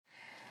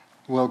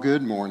Well,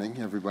 good morning,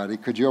 everybody.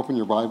 Could you open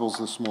your Bibles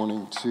this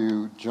morning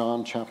to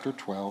John chapter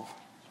 12?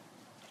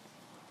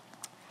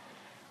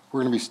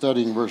 We're going to be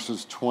studying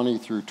verses 20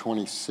 through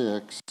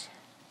 26.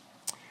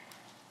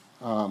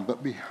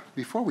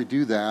 Before we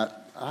do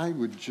that, I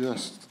would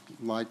just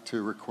like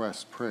to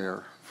request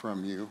prayer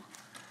from you.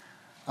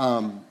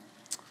 The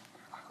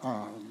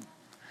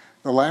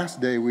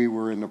last day we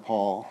were in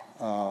Nepal,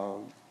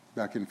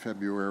 back in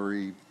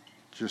February,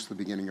 just the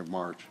beginning of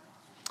March,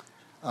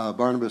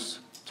 Barnabas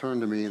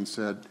turned to me and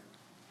said,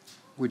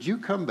 "Would you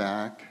come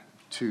back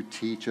to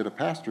teach at a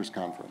pastor's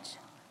conference?"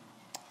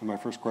 And my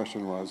first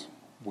question was,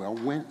 well,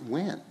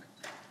 when?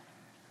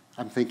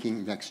 I'm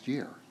thinking next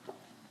year.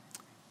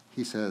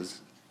 He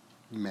says,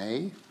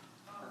 May?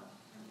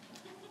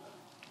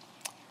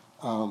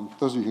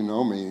 Those of you who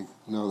know me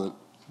know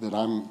that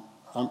I'm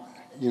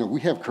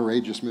we have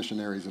courageous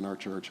missionaries in our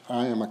church.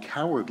 I am a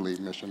cowardly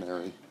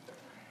missionary.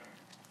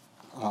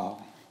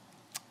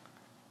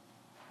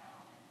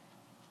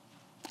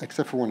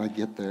 Except for when I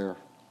get there.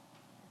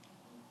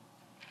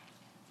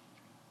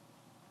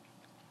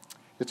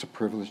 It's a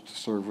privilege to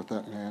serve with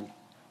that man.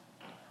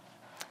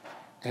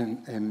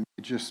 And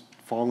you just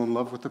fall in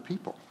love with the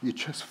people.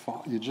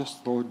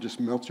 Lord just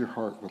melts your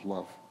heart with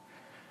love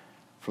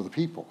for the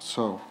people.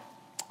 So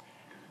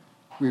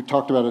we've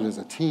talked about it as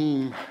a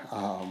team.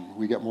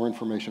 We got more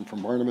information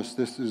from Barnabas.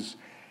 This is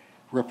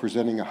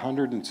representing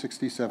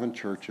 167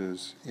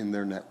 churches in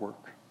their network.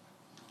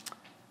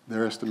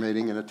 They're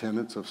estimating an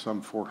attendance of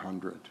some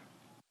 400.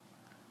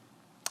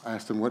 I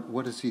asked him,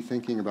 what is he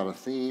thinking about a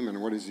theme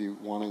and what is he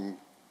wanting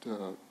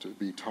to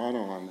be taught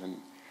on?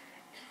 And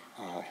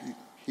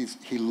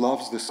he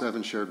loves the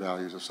 7 shared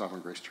values of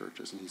Sovereign Grace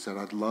Churches. And he said,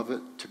 I'd love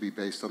it to be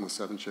based on the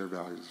 7 shared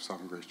values of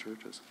Sovereign Grace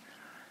Churches.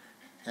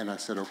 And I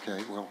said,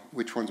 okay, well,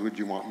 which ones would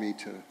you want me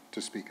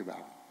to speak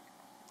about?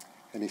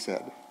 And he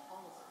said,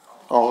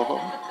 all of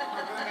them.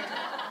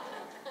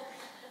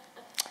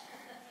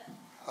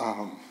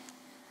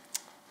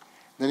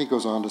 Then he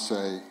goes on to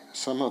say,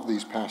 some of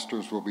these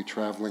pastors will be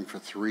traveling for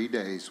 3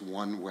 days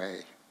one way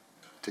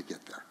to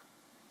get there.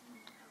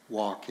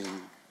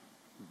 Walking,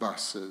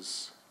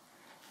 buses.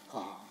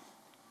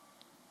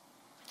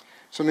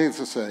 So needless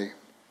to say,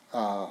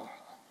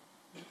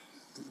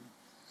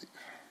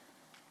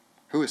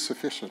 who is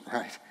sufficient,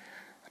 right?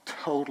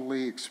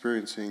 Totally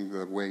experiencing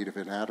the weight of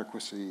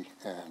inadequacy,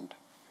 and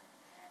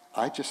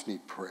I just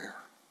need prayer.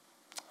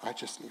 I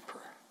just need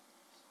prayer.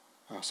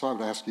 So I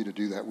would ask you to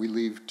do that. We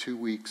leave 2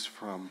 weeks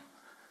from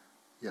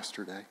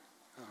yesterday,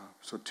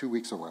 so 2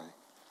 weeks away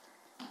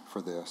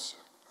for this.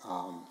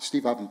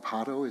 Steve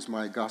Avampato is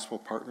my gospel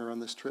partner on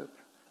this trip,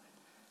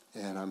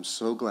 and I'm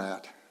so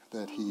glad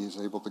that he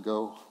is able to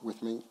go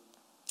with me.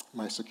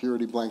 My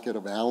security blanket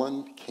of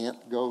Alan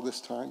can't go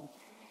this time,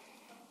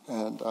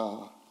 and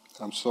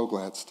I'm so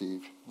glad,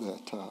 Steve,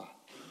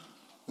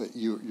 that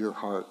your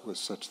heart was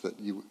such that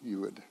you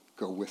would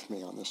go with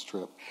me on this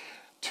trip.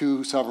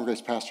 2 Sovereign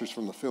Grace pastors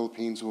from the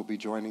Philippines will be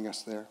joining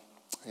us there,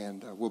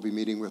 and we'll be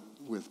meeting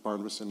with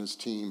Barnabas and his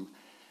team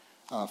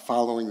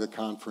following the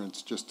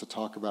conference just to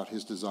talk about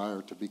his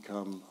desire to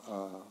become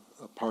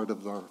a part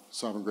of our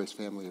Sovereign Grace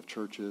family of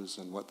churches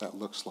and what that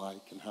looks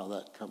like and how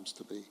that comes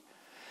to be.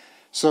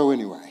 So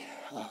anyway,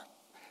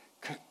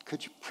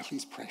 could you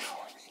please pray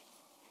for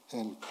me?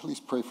 And please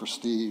pray for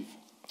Steve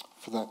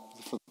for the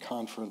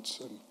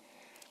conference.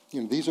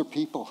 And these are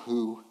people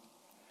who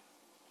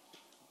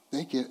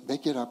they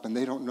get up and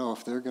they don't know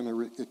if they're going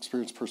to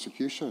experience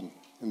persecution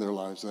in their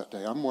lives that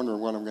day. I'm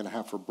wondering what I'm going to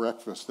have for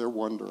breakfast. They're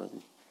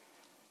wondering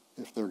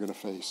if they're going to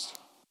face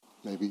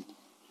maybe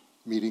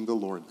meeting the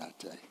Lord that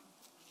day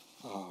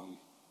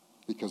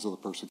because of the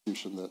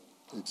persecution that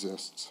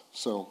exists.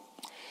 So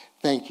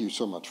thank you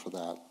so much for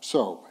that.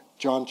 So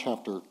John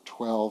chapter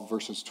 12,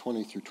 verses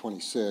 20 through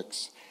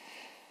 26.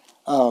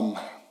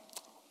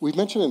 We've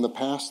mentioned in the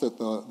past that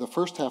the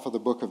first half of the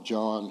book of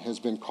John has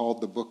been called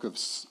the book of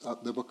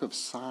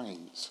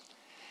signs.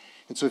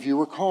 And so if you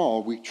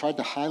recall, we tried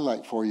to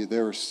highlight for you,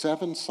 there are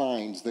 7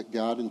 signs that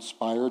God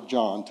inspired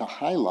John to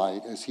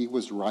highlight as he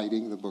was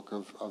writing the book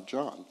of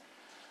John.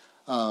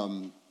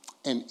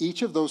 And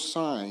each of those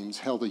signs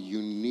held a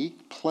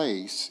unique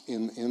place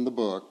in the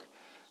book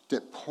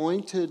that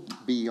pointed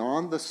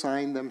beyond the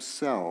sign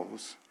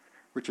themselves,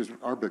 which is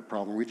our big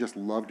problem. We just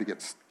love to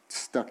get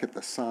stuck at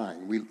the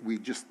sign.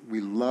 We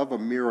love a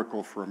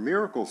miracle for a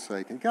miracle's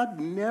sake, and God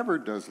never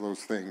does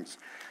those things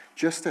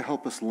just to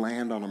help us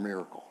land on a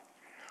miracle.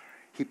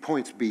 He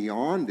points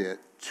beyond it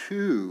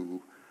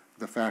to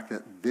the fact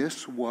that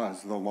this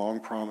was the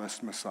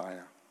long-promised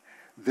Messiah.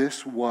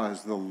 This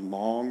was the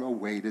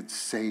long-awaited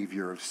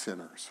Savior of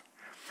sinners.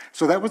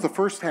 So that was the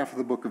first half of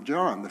the book of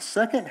John. The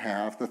second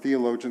half, the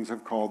theologians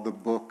have called the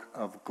book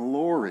of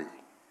glory.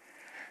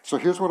 So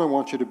here's what I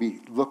want you to be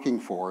looking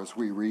for as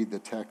we read the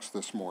text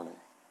this morning.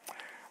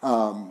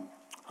 I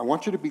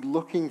want you to be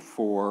looking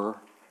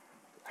for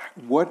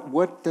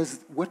what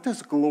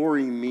does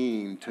glory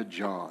mean to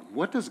John?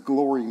 What does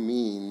glory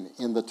mean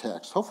in the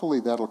text? Hopefully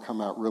that'll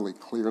come out really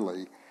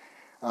clearly,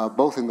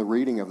 both in the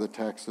reading of the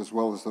text as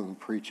well as in the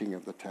preaching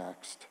of the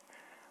text.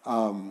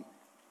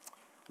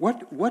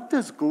 What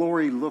does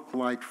glory look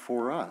like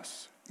for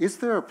us? Is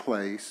there a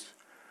place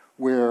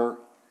where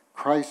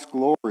Christ's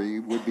glory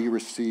would be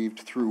received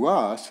through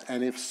us?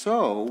 And if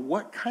so,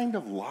 what kind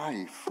of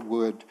life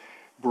would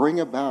bring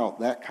about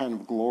that kind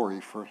of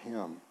glory for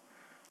him?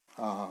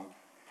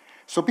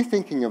 So be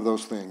thinking of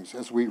those things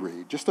as we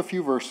read. Just a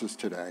few verses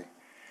today.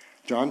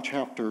 John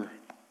chapter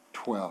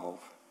 12,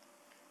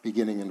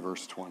 beginning in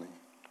verse 20.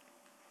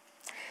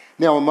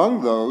 Now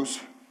among those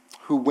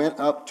who went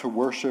up to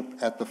worship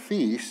at the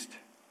feast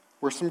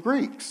were some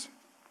Greeks.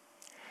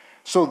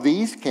 So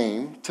these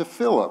came to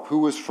Philip, who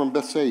was from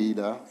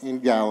Bethsaida in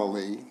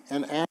Galilee,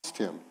 and asked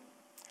him,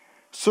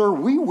 "Sir,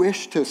 we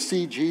wish to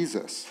see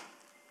Jesus."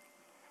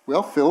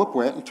 Well, Philip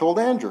went and told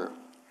Andrew.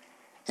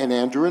 And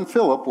Andrew and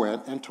Philip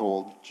went and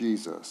told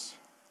Jesus.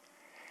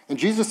 And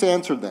Jesus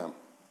answered them,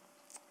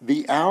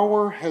 "The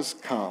hour has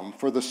come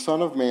for the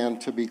Son of Man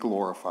to be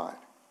glorified.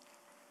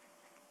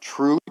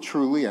 Truly,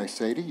 truly, I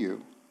say to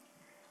you,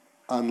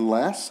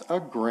 unless a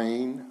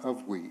grain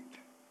of wheat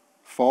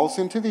falls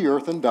into the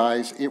earth and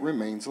dies, it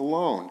remains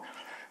alone.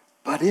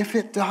 But if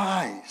it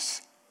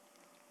dies,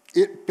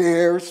 it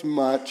bears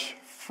much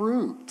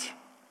fruit.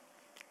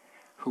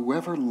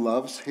 Whoever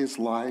loves his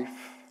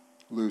life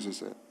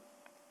loses it.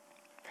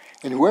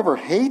 And whoever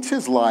hates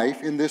his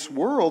life in this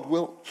world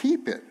will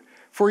keep it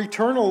for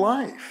eternal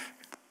life.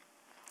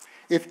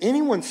 If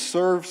anyone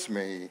serves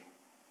me,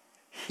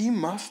 he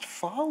must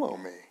follow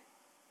me.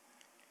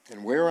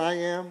 And where I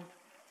am,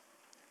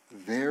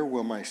 there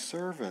will my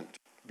servant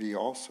be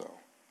also.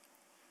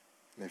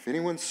 And if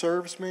anyone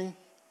serves me,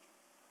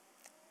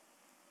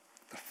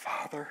 the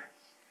Father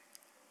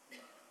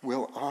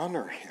will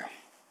honor him."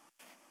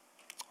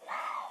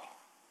 Wow.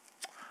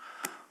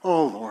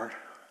 Oh, Lord,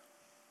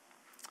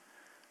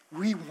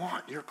 we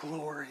want your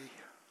glory.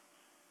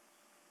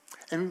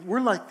 And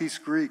we're like these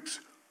Greeks.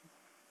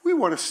 We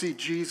want to see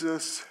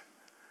Jesus.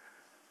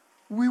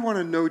 We want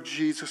to know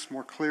Jesus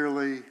more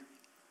clearly.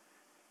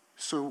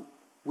 So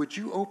would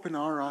you open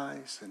our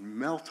eyes and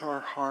melt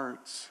our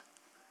hearts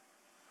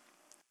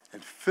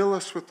and fill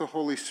us with the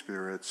Holy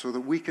Spirit so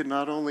that we can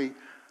not only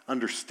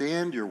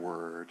understand your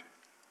word,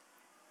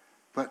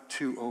 but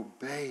to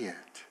obey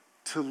it,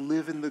 to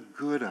live in the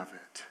good of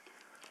it,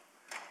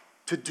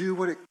 to do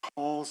what it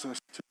calls us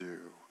to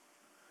do,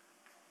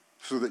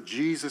 so that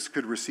Jesus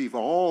could receive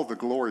all the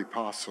glory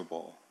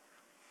possible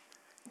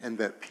and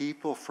that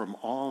people from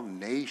all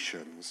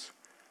nations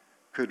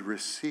could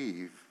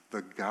receive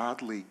the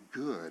godly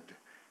good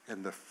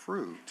and the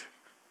fruit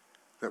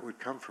that would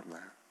come from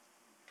that.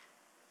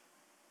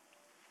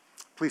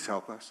 Please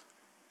help us.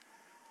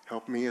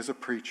 Help me as a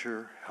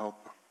preacher.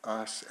 Help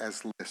us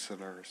as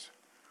listeners.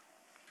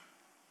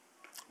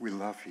 We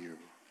love you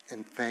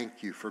and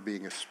thank you for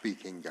being a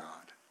speaking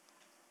God.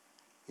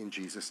 In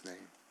Jesus'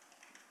 name,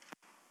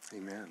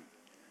 amen.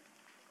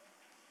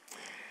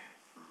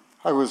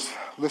 I was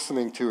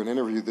listening to an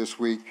interview this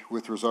week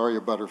with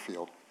Rosaria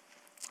Butterfield.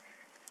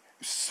 It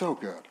was so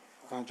good.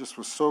 I just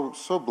was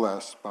so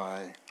blessed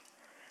by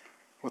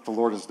what the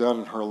Lord has done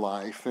in her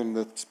life. And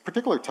the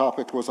particular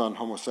topic was on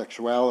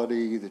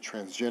homosexuality, the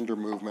transgender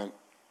movement,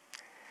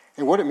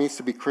 and what it means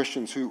to be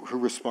Christians who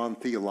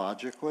respond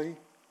theologically,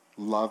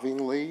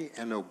 lovingly,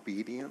 and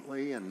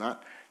obediently, and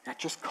not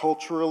just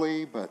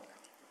culturally, but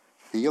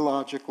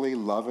theologically,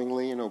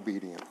 lovingly, and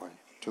obediently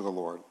to the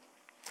Lord.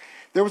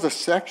 There was a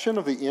section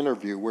of the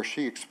interview where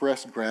she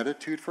expressed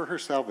gratitude for her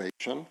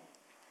salvation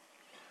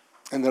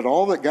and that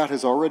all that God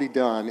has already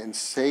done in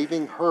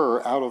saving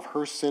her out of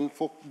her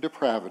sinful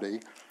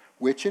depravity,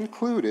 which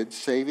included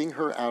saving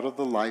her out of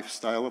the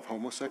lifestyle of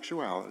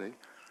homosexuality.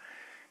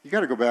 You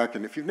got to go back,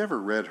 and if you've never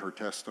read her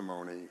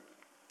testimony,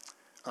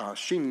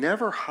 she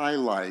never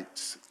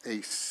highlights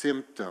a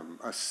symptom,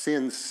 a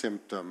sin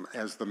symptom,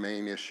 as the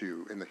main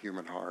issue in the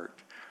human heart.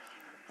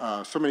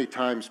 So many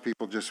times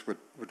people just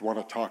would want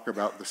to talk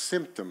about the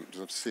symptoms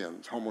of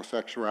sins,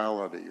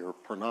 homosexuality or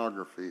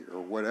pornography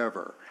or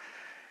whatever.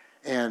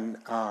 And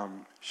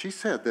she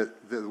said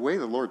that the way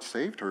the Lord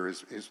saved her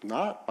is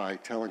not by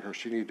telling her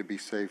she needed to be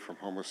saved from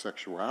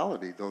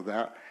homosexuality, though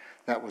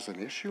that was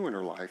an issue in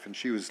her life, and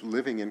she was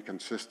living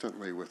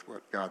inconsistently with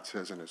what God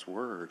says in his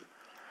word.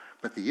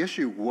 But the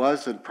issue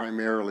wasn't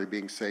primarily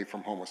being saved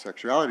from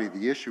homosexuality.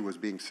 The issue was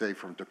being saved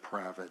from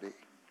depravity.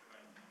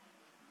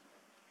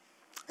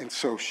 And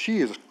so she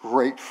is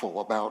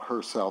grateful about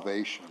her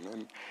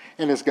salvation.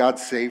 And as God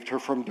saved her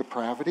from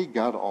depravity,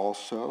 God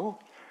also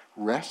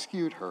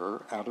rescued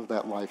her out of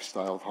that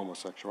lifestyle of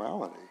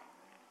homosexuality.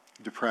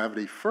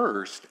 Depravity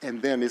first,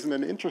 and then isn't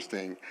it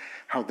interesting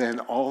how then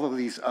all of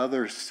these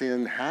other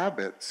sin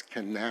habits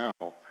can now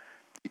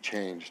be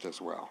changed as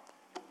well.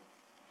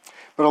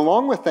 But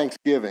along with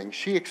thanksgiving,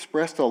 she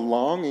expressed a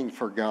longing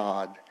for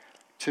God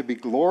to be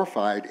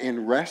glorified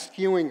in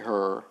rescuing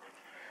her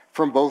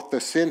from both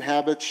the sin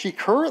habits she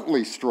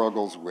currently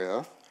struggles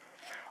with,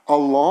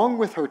 along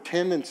with her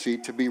tendency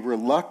to be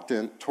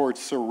reluctant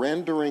towards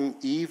surrendering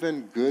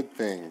even good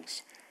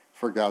things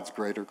for God's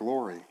greater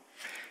glory.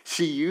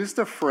 she used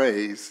a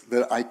phrase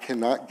that I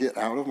cannot get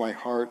out of my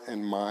heart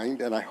and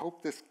mind, and I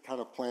hope this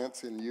kind of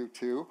plants in you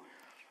too.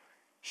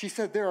 She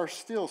said there are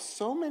still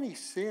so many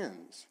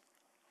sins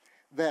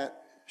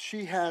that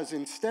she has,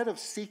 instead of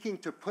seeking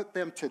to put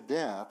them to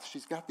death,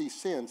 she's got these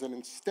sins, and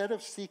instead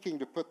of seeking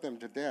to put them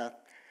to death,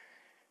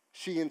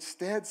 she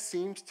instead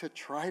seems to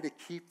try to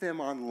keep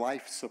them on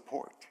life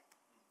support.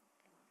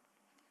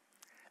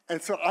 And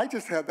so I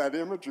just had that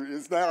imagery,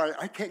 is now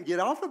I can't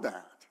get off of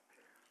that.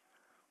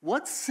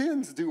 What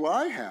sins do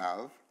I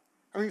have?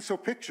 I mean, so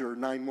picture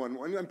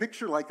 911, and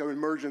picture like an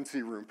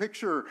emergency room.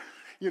 Picture,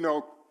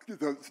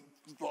 the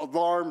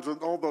alarms and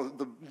all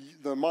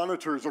the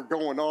monitors are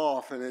going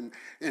off, and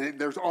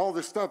there's all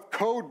this stuff,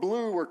 code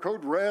blue or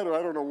code red, or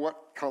I don't know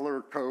what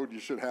color code you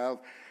should have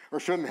or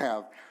shouldn't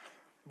have.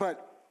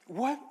 But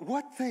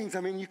what things,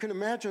 I mean, you can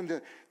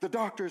imagine the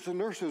doctors and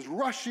nurses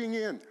rushing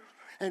in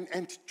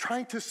and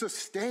trying to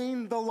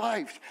sustain the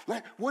life.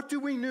 What do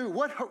we do?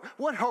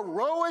 What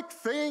heroic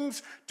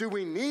things do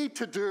we need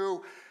to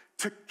do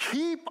to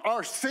keep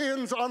our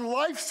sins on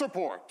life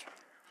support?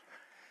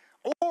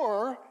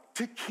 Or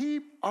to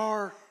keep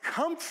our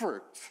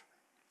comfort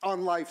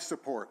on life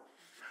support?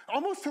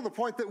 Almost to the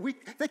point that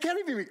they can't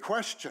even be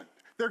questioned.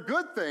 They're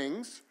good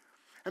things,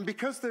 and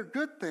because they're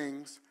good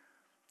things,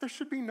 there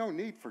should be no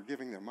need for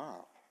giving them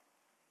up.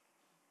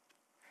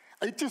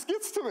 It just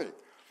gets to me.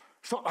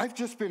 So I've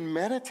just been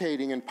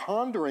meditating and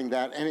pondering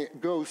that, and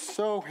it goes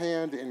so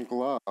hand in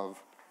glove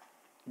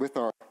with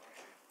our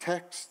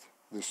text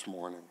this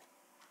morning.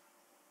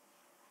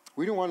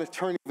 We don't want to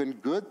turn even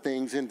good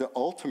things into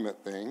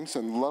ultimate things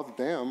and love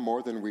them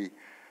more than we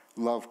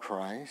love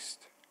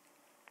Christ.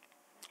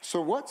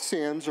 So what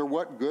sins or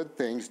what good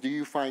things do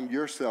you find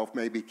yourself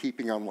maybe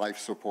keeping on life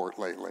support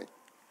lately?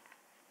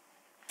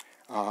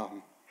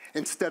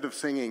 Instead of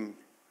singing,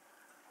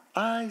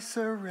 I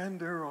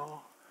surrender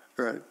all,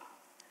 right?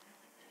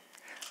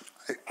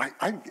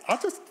 I'll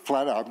just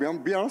flat out, I'll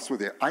be honest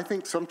with you. I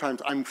think sometimes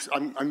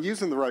I'm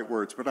using the right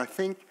words, but I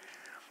think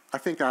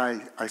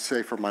I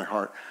say from my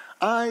heart,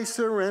 I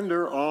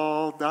surrender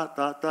all, ...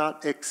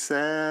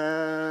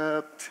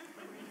 except.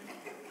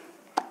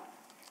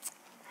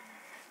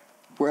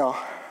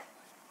 Well,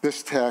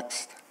 this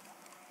text,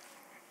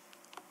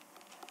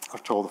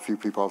 I've told a few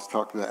people, I was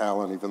talking to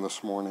Alan even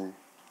this morning.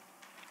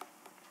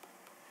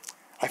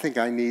 I think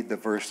I need the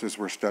verses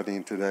we're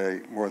studying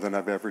today more than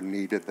I've ever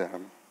needed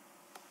them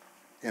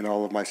in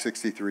all of my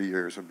 63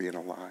 years of being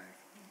alive.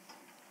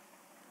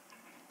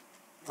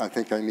 I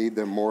think I need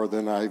them more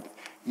than I've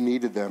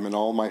needed them in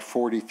all my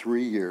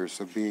 43 years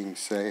of being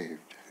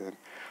saved, and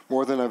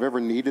more than I've ever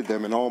needed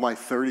them in all my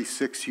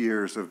 36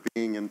 years of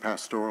being in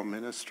pastoral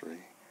ministry.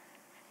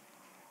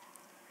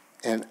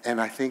 And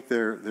I think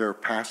there are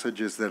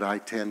passages that I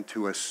tend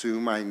to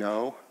assume I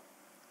know,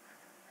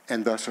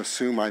 and thus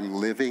assume I'm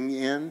living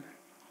in.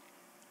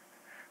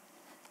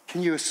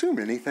 Can you assume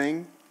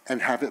anything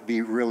and have it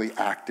be really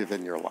active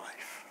in your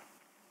life?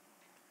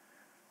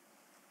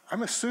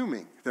 I'm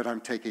assuming that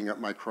I'm taking up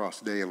my cross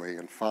daily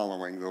and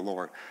following the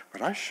Lord,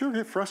 but I sure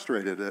get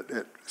frustrated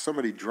at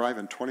somebody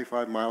driving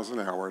 25 miles an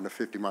hour in a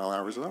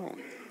 50-mile-an-hour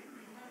zone.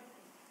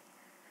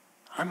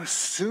 I'm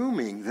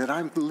assuming that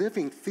I'm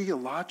living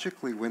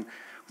theologically when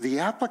the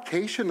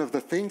application of the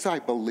things I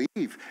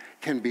believe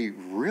can be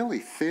really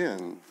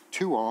thin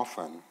too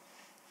often.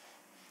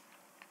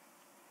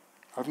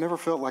 I've never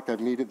felt like I've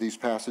needed these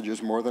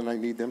passages more than I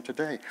need them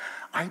today.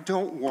 I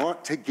don't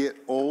want to get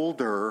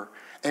older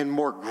and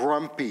more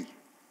grumpy.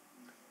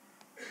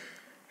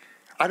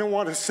 I don't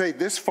want to say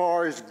this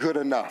far is good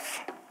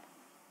enough.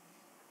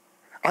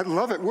 I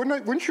love it.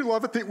 Wouldn't you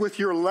love it that with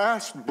your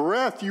last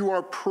breath you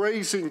are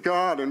praising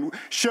God and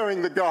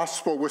sharing the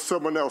gospel with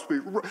someone else,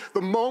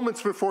 the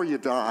moments before you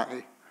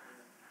die?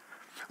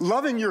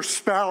 Loving your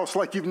spouse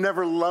like you've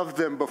never loved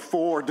them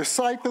before.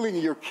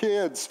 Discipling your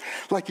kids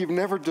like you've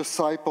never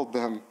discipled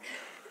them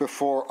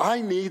before.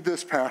 I need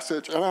this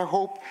passage, and I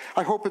hope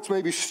it's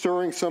maybe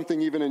stirring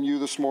something even in you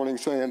this morning,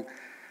 saying,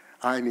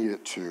 I need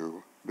it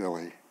too,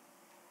 Billy.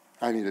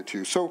 I need it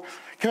too. So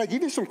can I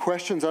give you some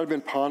questions I've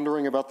been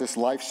pondering about this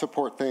life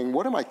support thing?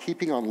 What am I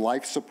keeping on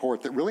life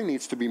support that really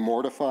needs to be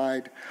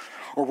mortified?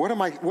 Or what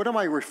am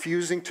I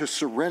refusing to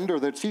surrender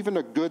that's even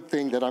a good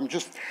thing that I'm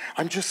just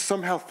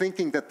somehow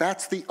thinking that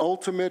that's the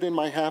ultimate in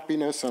my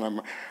happiness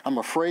and I'm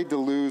afraid to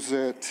lose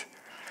it?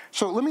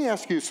 So let me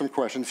ask you some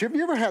questions. Have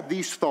you ever had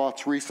these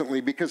thoughts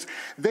recently? Because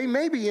they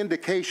may be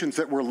indications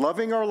that we're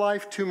loving our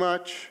life too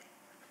much.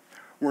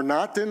 We're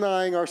not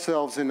denying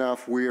ourselves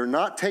enough. We are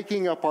not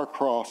taking up our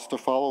cross to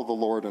follow the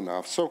Lord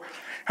enough. So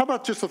how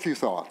about just a few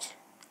thoughts?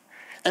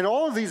 And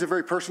all of these are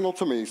very personal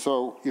to me,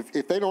 so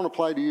if they don't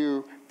apply to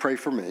you, pray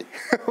for me,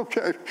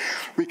 okay?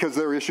 Because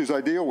they're issues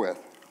I deal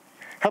with.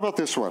 How about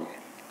this one?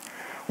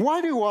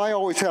 Why do I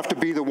always have to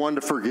be the one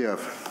to forgive?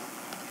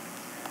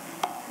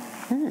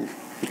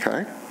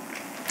 Okay.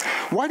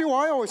 Why do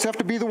I always have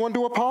to be the one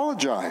to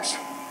apologize?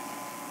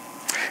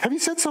 Have you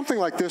said something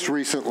like this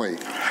recently?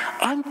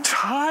 I'm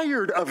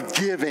tired of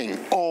giving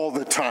all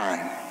the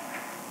time.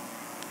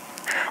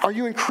 Are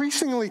you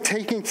increasingly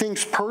taking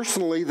things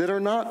personally that are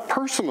not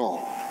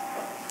personal?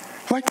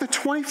 Like the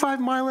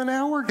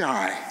 25-mile-an-hour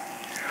guy.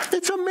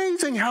 It's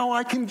amazing how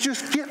I can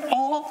just get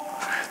all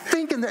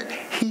thinking that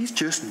he's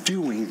just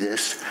doing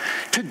this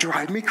to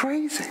drive me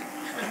crazy.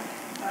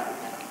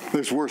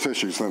 There's worse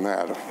issues than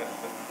that.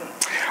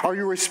 Are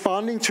you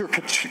responding to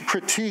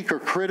critique or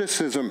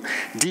criticism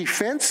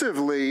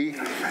defensively,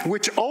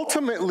 which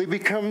ultimately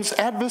becomes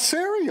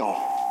adversarial?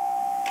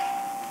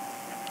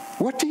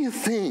 What do you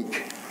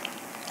think?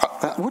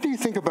 What do you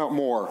think about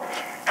more?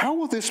 How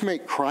will this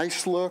make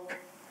Christ look,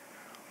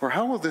 or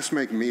how will this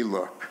make me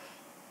look?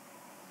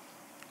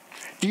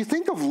 Do you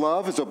think of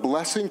love as a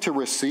blessing to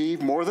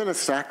receive more than a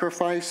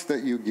sacrifice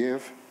that you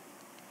give?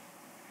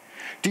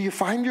 Do you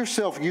find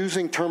yourself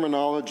using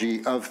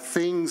terminology of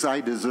things I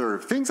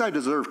deserve? Things I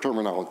deserve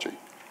terminology.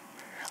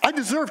 I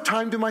deserve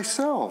time to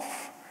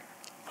myself.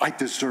 I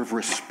deserve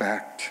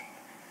respect.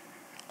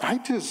 I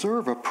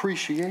deserve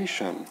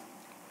appreciation.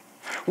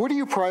 What do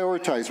you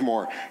prioritize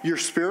more, your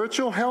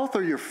spiritual health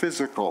or your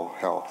physical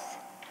health?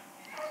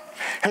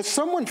 Has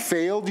someone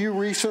failed you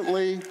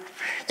recently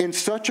in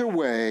such a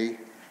way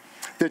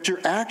that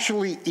you're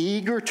actually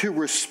eager to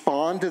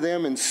respond to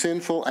them in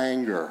sinful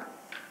anger?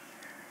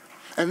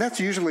 And that's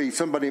usually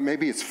somebody,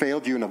 maybe it's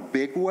failed you in a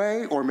big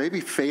way, or maybe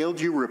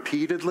failed you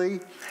repeatedly,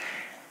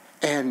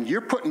 and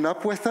you're putting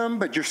up with them,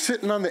 but you're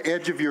sitting on the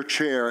edge of your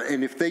chair,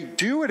 and if they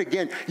do it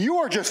again, you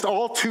are just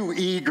all too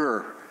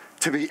eager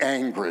to be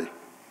angry.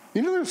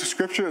 You know there's a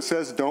scripture that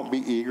says, don't be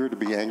eager to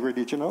be angry.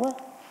 Did you know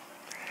that?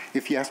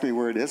 If you ask me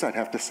where it is, I'd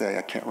have to say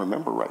I can't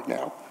remember right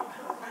now.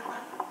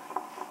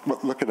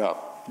 But look it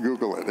up.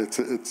 Google it.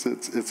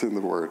 It's in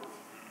the Word.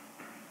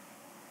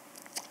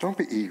 Don't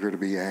be eager to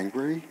be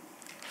angry.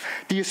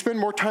 Do you spend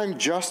more time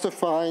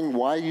justifying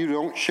why you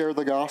don't share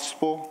the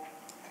gospel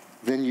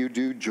than you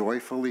do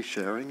joyfully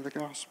sharing the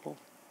gospel?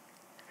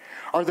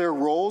 Are there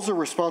roles or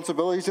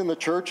responsibilities in the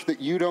church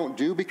that you don't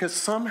do because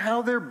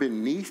somehow they're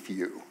beneath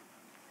you?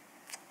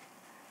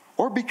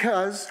 Or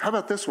because, how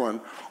about this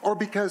one? Or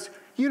because,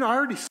 I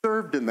already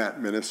served in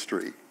that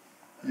ministry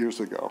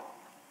years ago.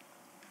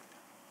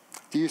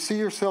 Do you see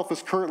yourself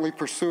as currently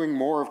pursuing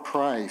more of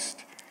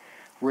Christ,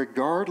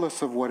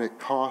 regardless of what it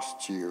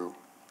costs you?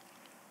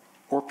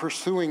 Or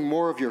pursuing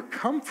more of your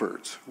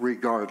comforts,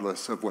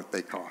 regardless of what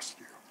they cost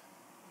you?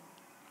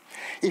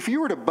 If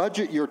you were to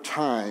budget your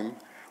time,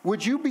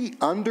 would you be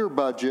under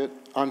budget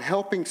on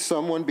helping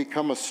someone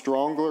become a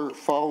stronger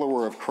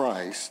follower of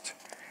Christ,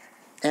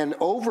 and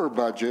over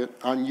budget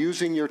on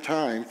using your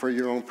time for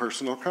your own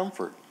personal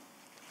comfort?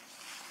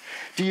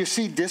 Do you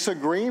see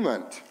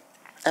disagreement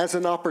as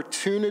an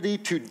opportunity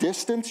to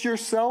distance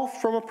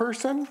yourself from a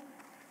person,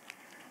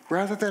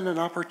 rather than an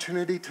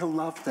opportunity to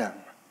love them?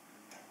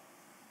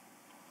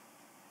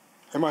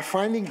 Am I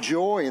finding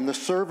joy in the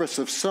service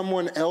of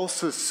someone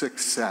else's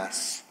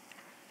success?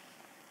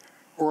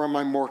 Or am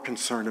I more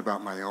concerned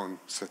about my own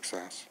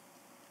success?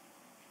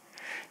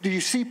 Do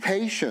you see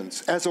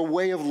patience as a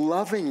way of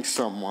loving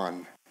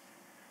someone,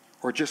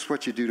 or just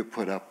what you do to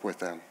put up with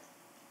them?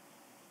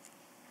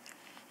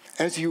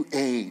 As you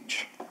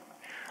age,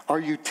 are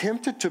you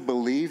tempted to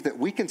believe that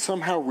we can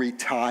somehow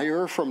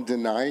retire from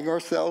denying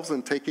ourselves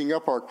and taking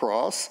up our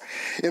cross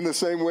in the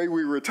same way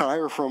we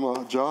retire from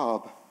a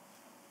job?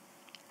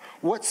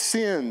 What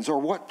sins or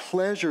what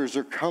pleasures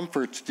or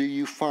comforts do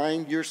you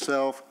find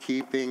yourself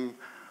keeping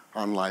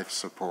on life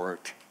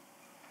support?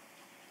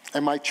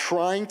 Am I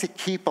trying to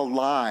keep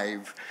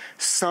alive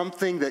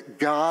something that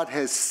God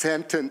has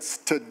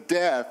sentenced to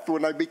death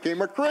when I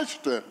became a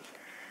Christian?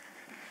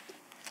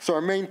 So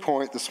our main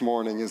point this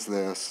morning is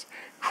this: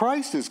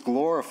 Christ is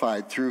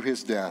glorified through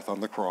his death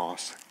on the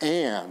cross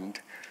and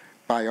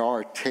by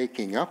our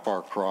taking up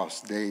our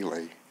cross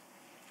daily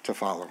to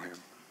follow him.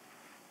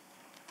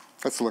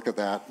 Let's look at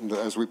that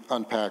as we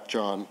unpack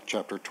John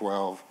chapter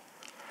 12.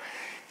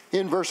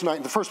 In verse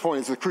 9, the first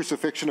point is the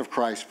crucifixion of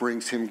Christ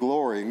brings him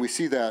glory. And we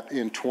see that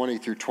in 20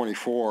 through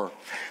 24.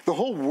 The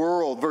whole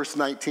world, verse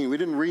 19, we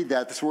didn't read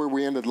that. This is where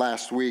we ended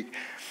last week.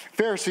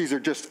 Pharisees are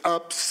just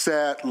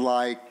upset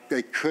like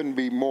they couldn't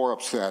be more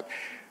upset.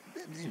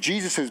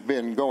 Jesus has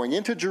been going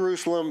into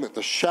Jerusalem with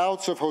the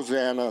shouts of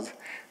Hosanna.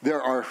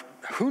 There are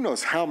who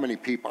knows how many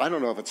people, I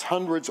don't know if it's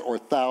hundreds or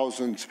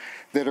thousands,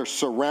 that are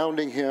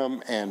surrounding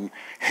him and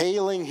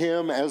hailing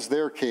him as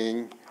their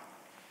king.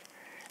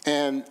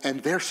 And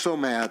they're so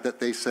mad that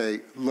they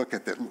say, look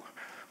at that.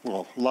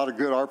 Well, a lot of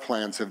good our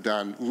plans have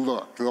done.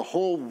 Look, the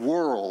whole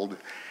world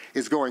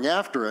is going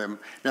after him.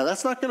 Now,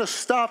 that's not going to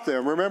stop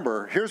them.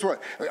 Remember, here's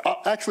what,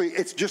 actually,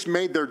 it's just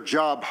made their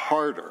job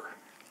harder.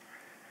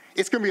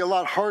 It's going to be a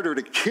lot harder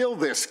to kill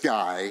this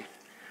guy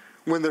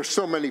when there's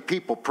so many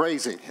people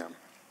praising him.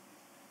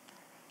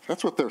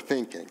 That's what they're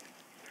thinking.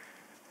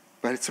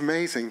 But it's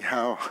amazing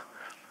how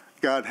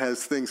God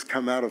has things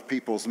come out of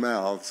people's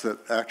mouths that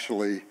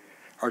actually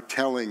are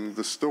telling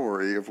the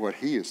story of what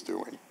he is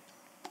doing.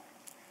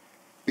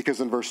 Because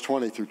in verse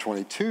 20 through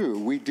 22,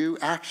 we do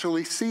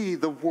actually see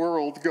the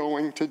world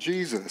going to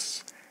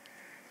Jesus.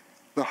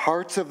 The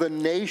hearts of the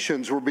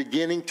nations were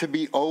beginning to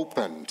be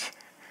opened.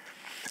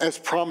 as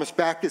promised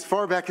back as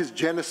far back as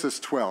Genesis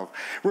 12.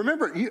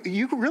 Remember,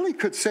 you really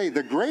could say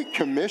the Great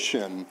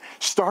Commission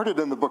started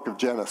in the book of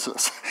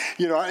Genesis.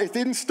 It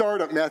didn't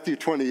start at Matthew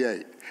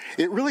 28.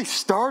 It really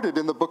started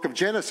in the book of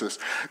Genesis.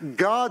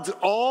 God's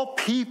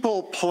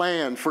all-people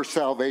plan for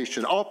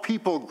salvation,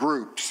 all-people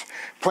groups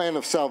plan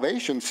of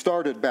salvation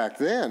started back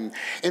then.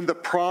 In the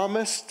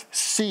promised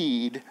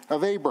seed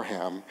of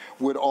Abraham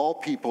would all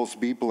peoples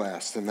be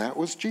blessed, and that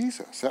was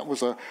Jesus. That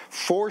was a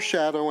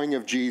foreshadowing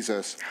of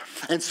Jesus.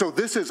 And so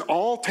this is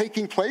all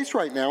taking place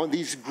right now, and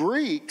these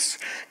Greeks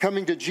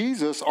coming to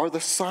Jesus are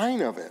the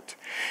sign of it.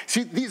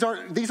 See, these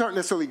aren't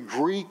necessarily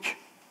Greeks.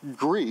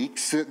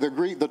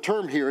 The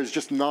term here is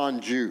just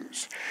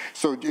non-Jews.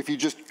 So if you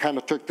just kind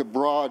of took the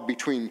broad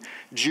between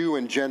Jew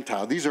and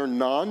Gentile, these are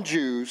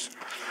non-Jews,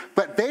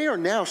 but they are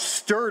now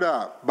stirred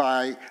up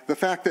by the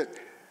fact that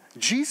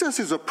Jesus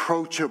is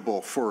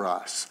approachable for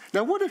us.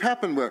 Now, what had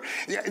happened where,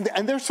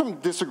 and there's some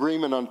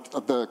disagreement on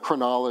the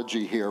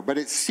chronology here, but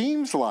it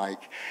seems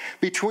like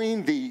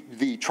between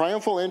the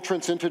triumphal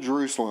entrance into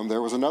Jerusalem,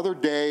 there was another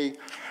day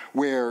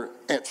where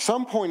at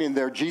some point in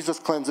there, Jesus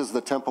cleanses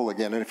the temple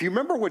again. And if you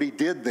remember what he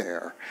did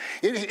there,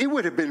 it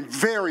would have been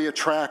very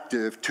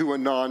attractive to a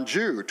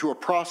non-Jew, to a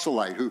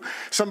proselyte,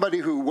 somebody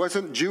who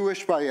wasn't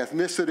Jewish by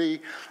ethnicity,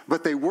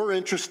 but they were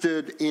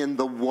interested in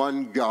the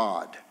one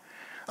God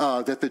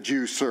that the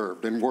Jews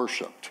served and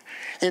worshiped.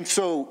 And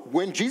so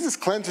when Jesus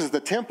cleanses the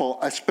temple,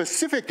 a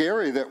specific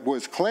area that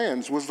was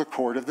cleansed was the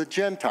court of the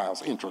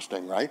Gentiles.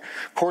 Interesting, right?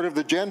 Court of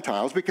the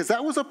Gentiles, because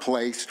that was a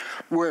place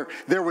where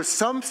there was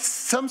some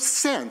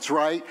sense,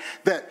 right,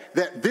 that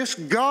this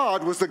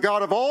God was the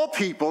God of all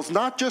peoples,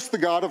 not just the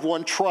God of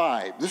one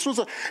tribe. This was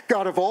a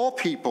God of all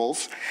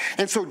peoples.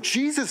 And so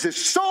Jesus is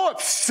so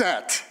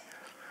upset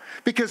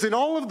because in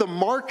all of the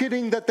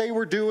marketing that they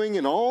were doing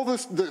and all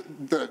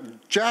the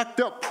jacked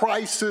up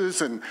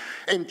prices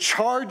and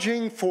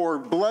charging for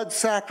blood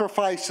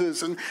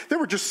sacrifices, and there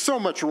were just so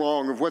much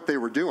wrong of what they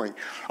were doing.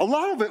 A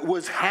lot of it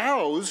was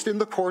housed in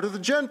the court of the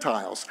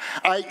Gentiles,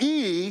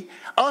 i.e.,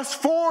 us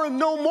four and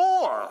no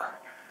more.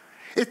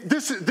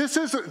 This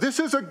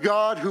is a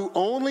God who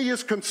only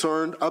is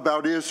concerned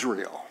about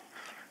Israel.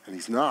 And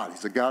he's not.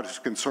 He's a God who's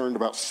concerned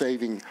about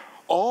saving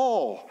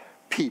all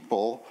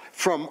people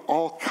from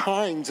all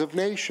kinds of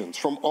nations,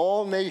 from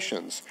all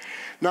nations.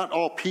 Not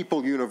all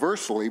people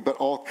universally, but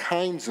all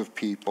kinds of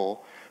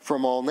people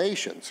from all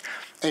nations.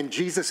 And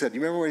Jesus said,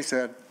 you remember what he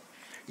said?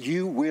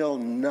 You will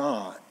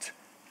not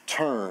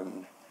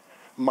turn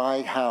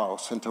my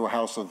house into a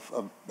house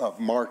of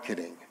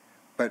marketing,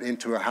 but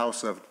into a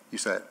house of, you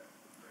said,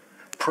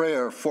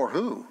 prayer for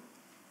who?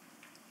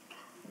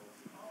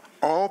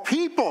 All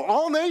people,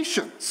 all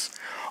nations,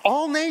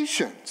 all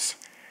nations.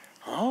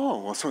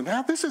 Oh, well, so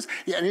now this is,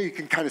 and you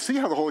can kind of see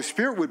how the Holy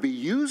Spirit would be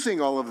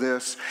using all of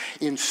this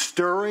in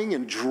stirring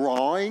and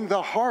drawing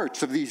the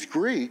hearts of these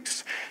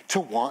Greeks to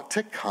want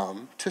to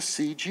come to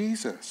see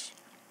Jesus.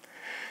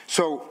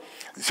 So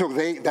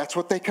that's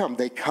what they come.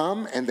 They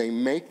come and they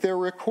make their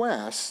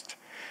request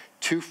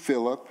to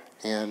Philip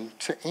and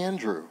to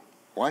Andrew.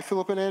 Why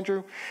Philip and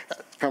Andrew?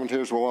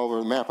 Commentators will all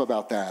over the map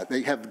about that.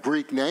 They have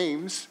Greek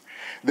names.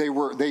 They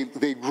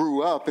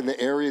grew up in the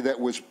area that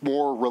was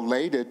more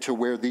related to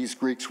where these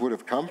Greeks would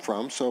have come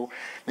from. So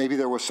maybe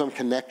there was some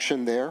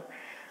connection there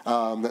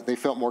that they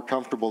felt more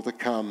comfortable to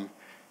come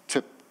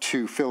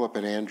to Philip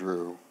and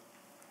Andrew.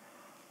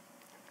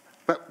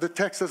 But the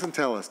text doesn't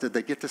tell us, did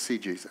they get to see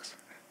Jesus?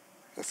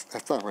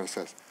 That's not what it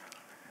says.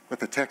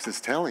 What the text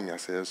is telling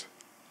us is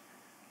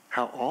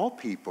how all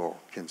people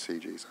can see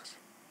Jesus.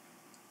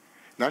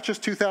 Not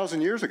just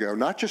 2,000 years ago,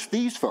 not just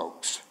these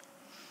folks.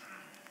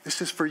 This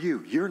is for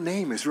you. Your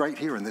name is right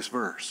here in this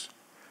verse.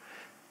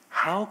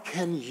 How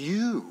can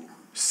you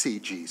see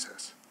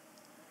Jesus?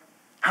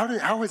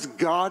 How has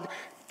God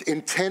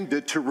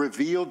intended to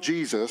reveal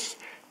Jesus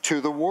to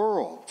the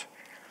world?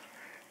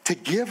 To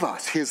give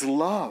us his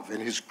love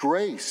and his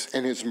grace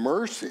and his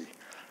mercy.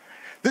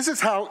 This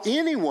is how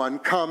anyone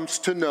comes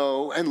to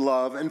know and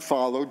love and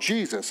follow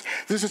Jesus.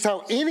 This is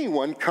how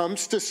anyone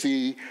comes to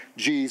see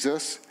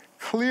Jesus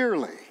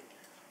clearly.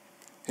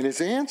 And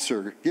his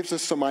answer gives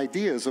us some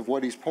ideas of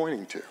what he's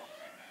pointing to.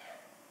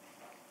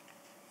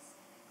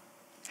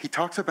 He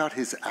talks about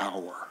his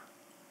hour.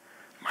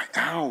 My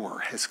hour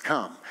has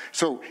come.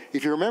 So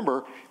if you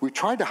remember, we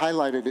tried to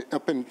highlight it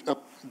up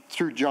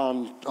through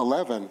John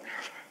 11,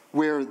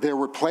 where there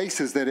were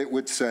places that it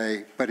would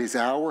say, but his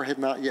hour had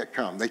not yet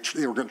come.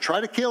 They were going to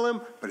try to kill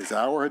him, but his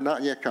hour had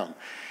not yet come.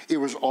 It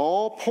was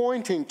all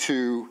pointing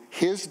to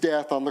his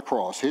death on the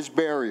cross, his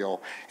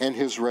burial, and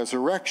his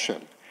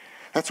resurrection.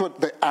 That's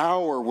what the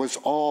hour was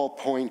all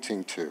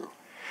pointing to.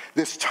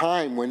 This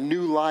time when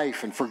new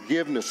life and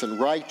forgiveness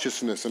and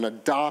righteousness and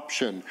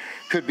adoption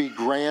could be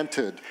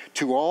granted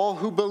to all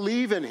who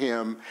believe in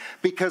him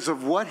because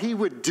of what he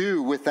would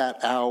do with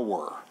that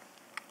hour.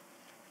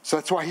 So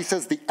that's why he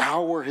says the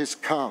hour has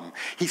come.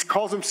 He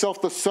calls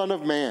himself the Son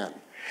of Man.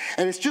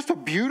 And it's just a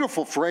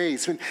beautiful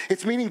phrase.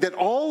 It's meaning that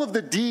all of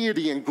the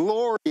deity and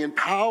glory and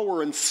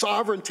power and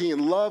sovereignty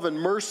and love and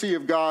mercy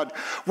of God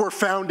were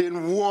found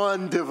in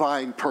one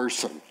divine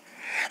person.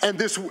 And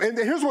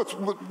here's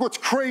what's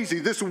crazy.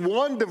 This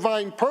one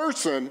divine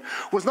person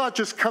was not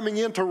just coming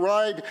in to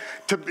ride,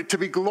 to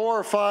be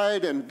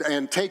glorified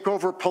and take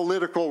over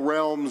political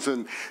realms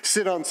and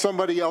sit on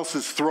somebody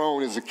else's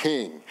throne as a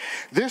king.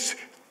 This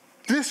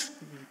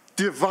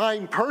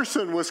divine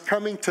person was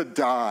coming to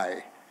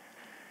die.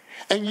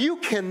 And you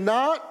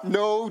cannot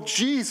know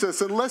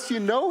Jesus unless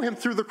you know him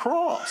through the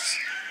cross.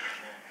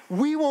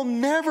 We will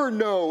never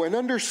know and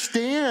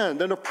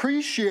understand and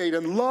appreciate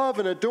and love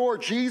and adore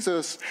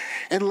Jesus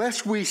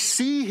unless we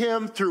see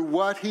him through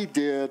what he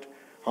did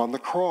on the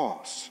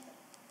cross.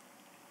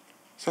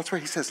 So that's why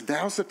he says,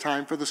 now's the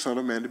time for the Son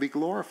of Man to be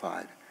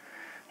glorified.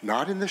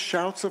 Not in the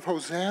shouts of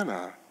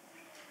Hosanna,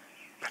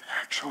 but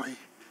actually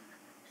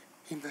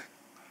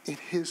in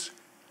his,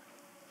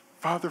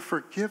 Father,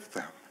 forgive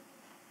them,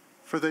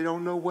 for they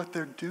don't know what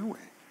they're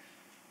doing.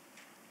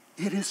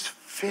 It is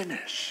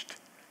finished.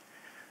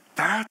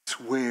 That's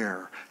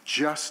where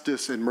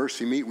justice and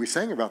mercy meet. We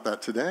sang about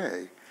that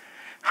today.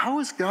 How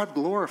is God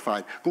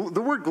glorified?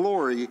 The word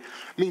glory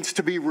means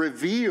to be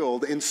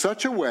revealed in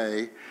such a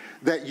way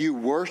that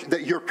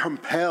you're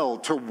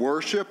compelled to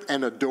worship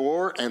and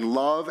adore and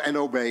love and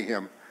obey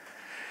him.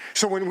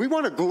 So when we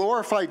want to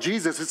glorify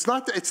Jesus, it's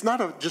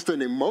not just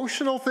an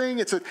emotional thing.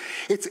 It's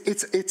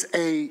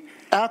a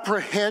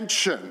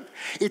apprehension.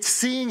 It's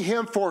seeing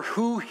him for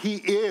who he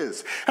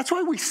is. That's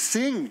why we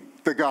sing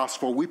the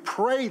gospel. We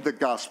pray the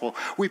gospel.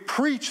 We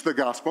preach the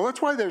gospel.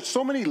 That's why there's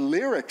so many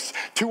lyrics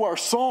to our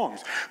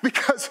songs.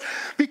 Because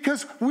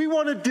we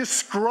want to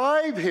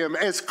describe him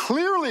as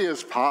clearly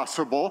as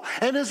possible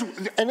and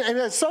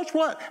as such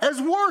what?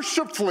 As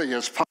worshipfully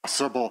as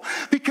possible.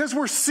 Because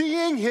we're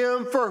seeing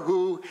him for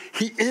who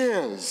he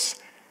is.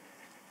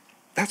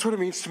 That's what it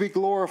means to be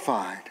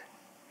glorified.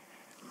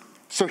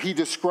 So he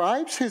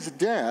describes his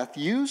death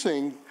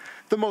using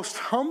the most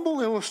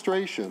humble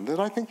illustration that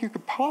I think you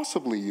could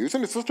possibly use,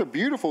 and it's such a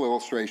beautiful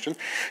illustration.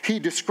 He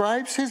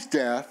describes his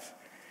death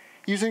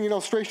using an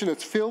illustration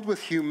that's filled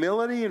with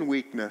humility and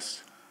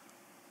weakness.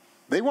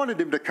 They wanted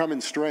him to come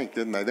in strength,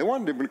 didn't they? They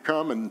wanted him to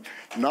come and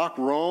knock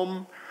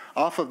Rome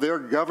off of their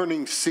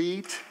governing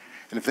seat.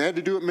 And if they had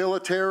to do it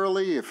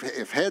militarily,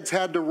 if heads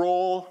had to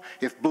roll,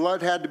 if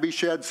blood had to be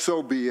shed,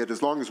 so be it,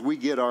 as long as we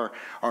get our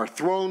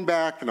throne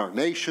back and our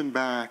nation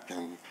back.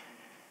 And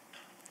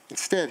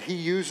instead, he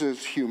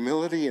uses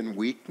humility and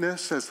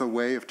weakness as the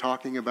way of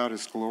talking about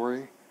his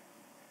glory.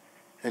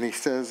 And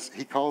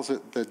he calls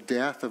it the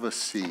death of a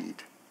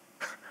seed.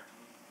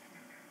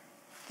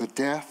 The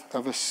death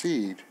of a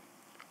seed.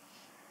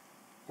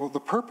 Well, the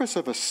purpose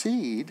of a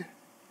seed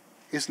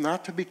is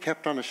not to be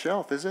kept on a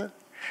shelf, is it?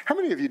 How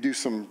many of you do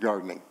some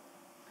gardening?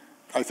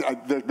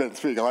 There's Ben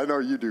Spiegel. I know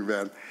you do,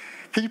 Ben.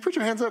 Can you put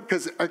your hands up?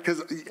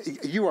 Because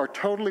you are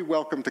totally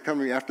welcome to come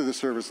to me after the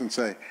service and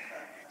say,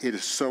 it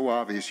is so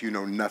obvious you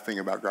know nothing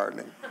about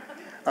gardening.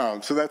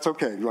 So that's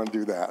okay. You want to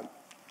do that.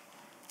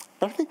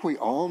 But I think we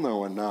all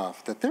know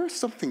enough that there's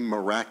something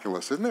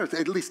miraculous, isn't there?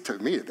 At least to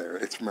me,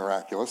 it's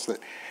miraculous that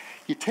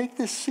you take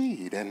this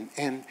seed, and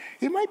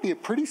it might be a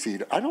pretty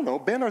seed. I don't know.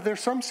 Ben, are there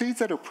some seeds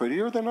that are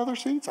prettier than other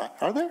seeds?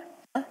 Are there?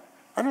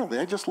 I don't know.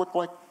 They just look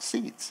like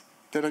seeds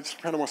that I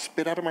just kind of want to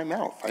spit out of my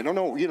mouth. I don't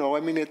know.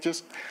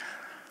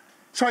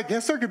 So I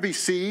guess there could be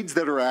seeds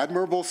that are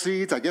admirable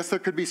seeds. I guess there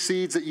could be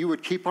seeds that you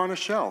would keep on a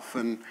shelf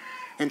and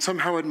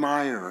somehow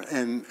admire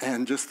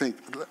and just think,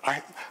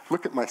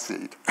 look at my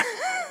seed.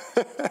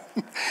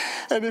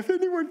 And if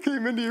anyone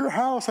came into your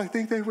house, I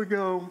think they would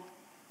go,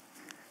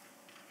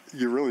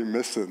 you're really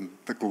missing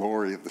the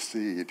glory of the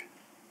seed.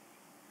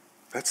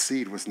 That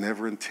seed was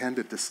never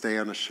intended to stay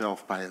on a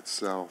shelf by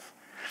itself.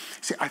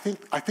 See, I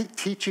think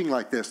teaching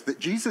like this, that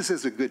Jesus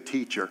is a good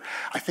teacher,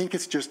 I think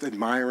it's just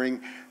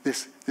admiring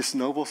this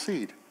noble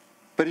seed.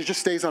 But it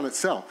just stays on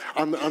itself,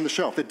 on the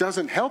shelf. It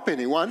doesn't help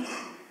anyone.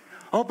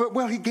 Oh,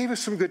 but he gave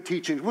us some good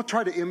teachings. We'll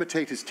try to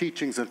imitate his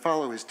teachings and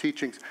follow his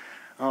teachings.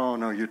 Oh,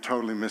 no, you're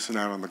totally missing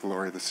out on the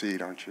glory of the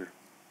seed, aren't you?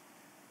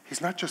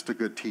 He's not just a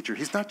good teacher.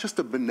 He's not just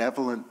a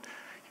benevolent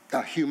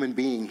human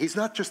being. He's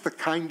not just the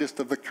kindest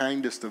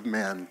of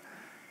men.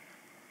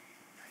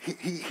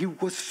 He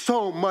was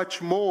so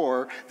much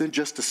more than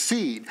just a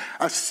seed.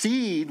 A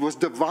seed was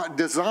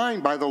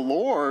designed by the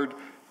Lord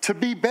to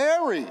be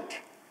buried.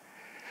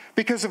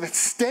 Because if it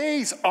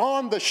stays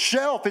on the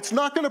shelf, it's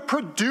not going to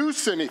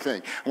produce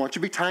anything. I want you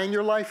to be tying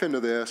your life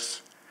into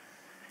this.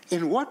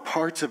 In what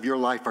parts of your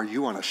life are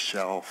you on a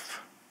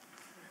shelf?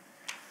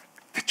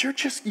 That you're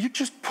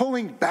just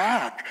pulling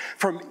back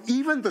from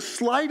even the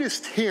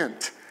slightest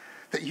hint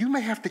that you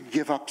may have to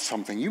give up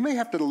something. You may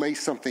have to lay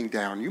something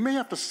down. You may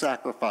have to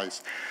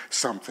sacrifice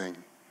something.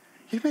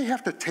 You may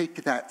have to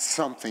take that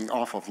something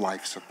off of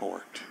life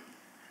support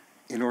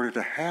in order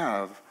to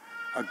have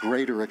a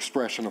greater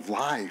expression of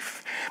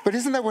life. But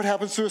isn't that what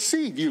happens to a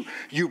seed?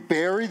 You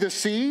bury the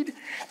seed,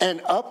 and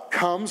up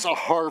comes a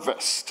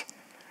harvest.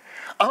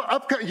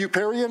 You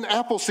bury an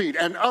apple seed,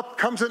 and up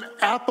comes an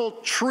apple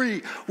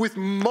tree with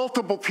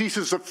multiple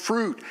pieces of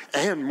fruit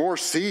and more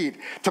seed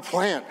to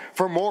plant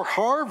for more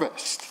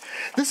harvest.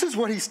 This is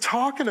what he's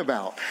talking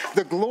about.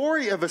 The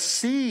glory of a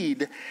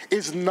seed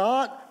is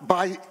not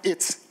by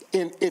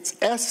in its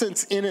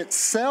essence in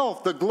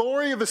itself. The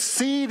glory of a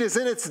seed is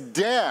in its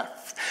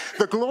death.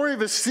 The glory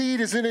of a seed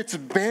is in its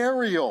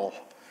burial.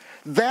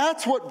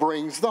 That's what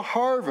brings the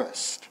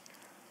harvest.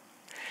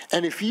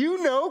 And if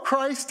you know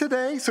Christ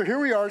today, so here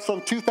we are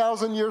some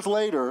 2,000 years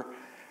later.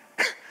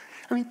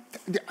 I mean,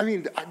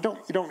 you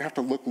don't have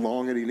to look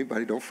long at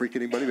anybody. Don't freak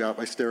anybody out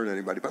by staring at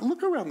anybody. But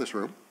look around this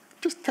room.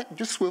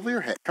 Just swivel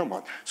your head. Come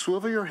on,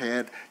 swivel your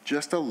head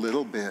just a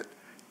little bit.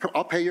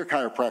 I'll pay your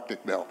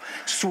chiropractic bill.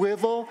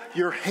 Swivel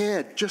your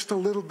head just a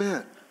little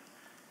bit.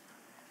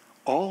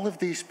 All of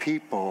these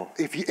people,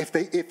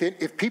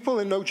 if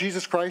people know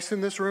Jesus Christ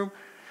in this room,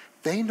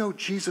 they know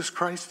Jesus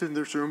Christ in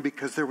this room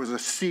because there was a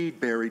seed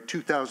buried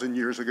 2,000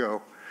 years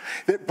ago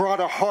that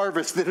brought a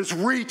harvest that has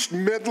reached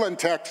Midland,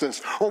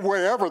 Texas, or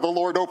wherever the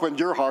Lord opened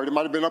your heart. It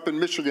might have been up in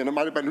Michigan. It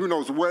might have been who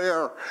knows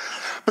where.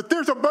 But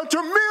there's a bunch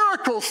of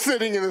miracles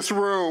sitting in this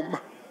room.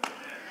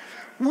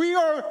 We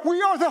are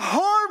the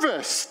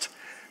harvest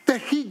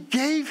that he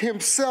gave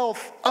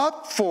himself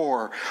up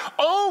for.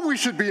 Oh, we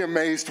should be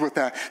amazed with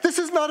that. This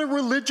is not a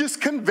religious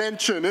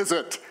convention, is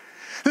it?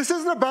 This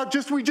isn't about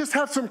we just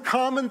have some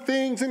common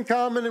things in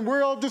common and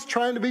we're all just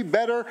trying to be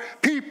better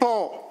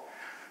people.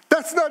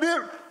 That's not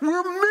it.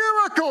 We're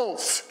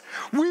miracles.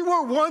 We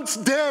were once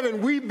dead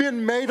and we've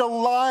been made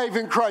alive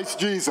in Christ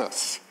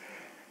Jesus.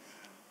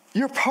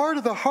 You're part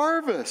of the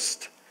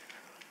harvest.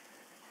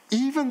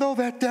 Even though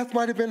that death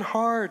might have been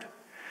hard,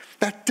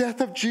 that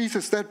death of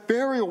Jesus, that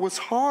burial was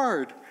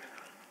hard.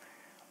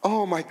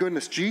 Oh my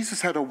goodness,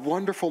 Jesus had a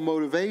wonderful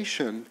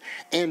motivation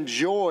and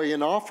joy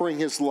in offering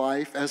his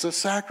life as a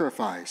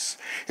sacrifice.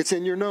 It's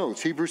in your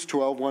notes, Hebrews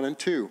 12, 1 and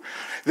 2.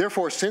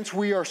 Therefore, since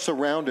we are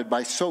surrounded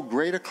by so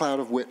great a cloud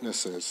of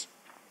witnesses,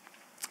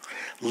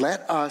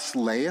 let us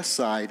lay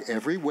aside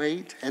every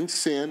weight and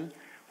sin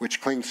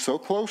which clings so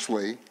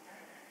closely,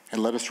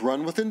 and let us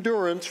run with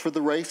endurance for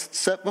the race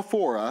set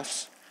before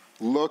us,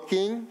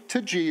 looking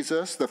to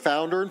Jesus, the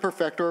founder and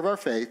perfecter of our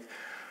faith,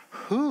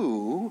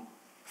 who,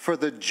 for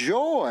the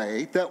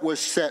joy that was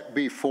set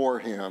before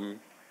him,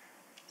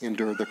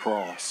 endured the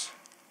cross,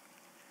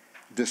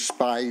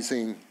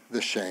 despising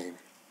the shame,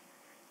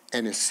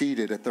 and is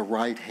seated at the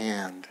right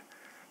hand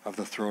of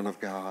the throne of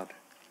God.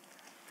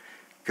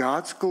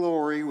 God's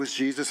glory was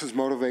Jesus'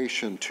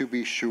 motivation, to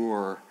be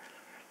sure,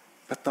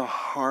 but the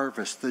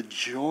harvest, the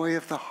joy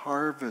of the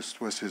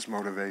harvest was his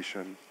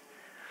motivation.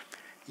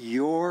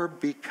 Your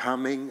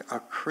becoming a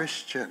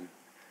Christian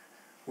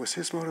was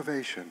his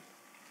motivation.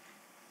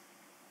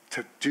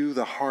 To do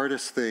the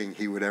hardest thing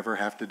he would ever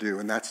have to do,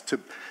 and that's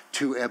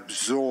to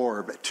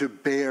absorb, to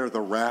bear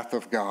the wrath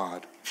of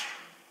God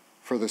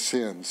for the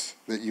sins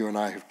that you and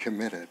I have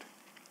committed.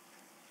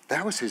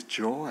 That was his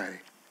joy.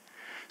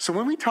 So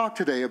when we talk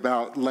today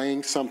about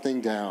laying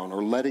something down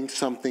or letting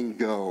something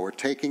go or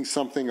taking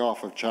something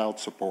off of child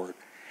support,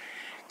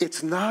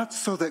 it's not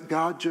so that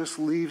God just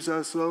leaves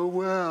us, oh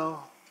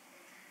well,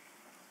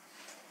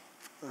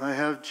 I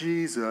have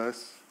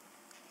Jesus.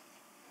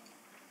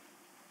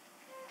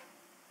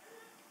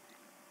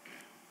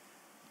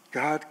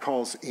 God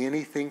calls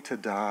anything to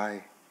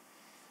die,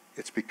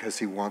 it's because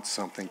he wants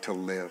something to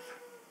live.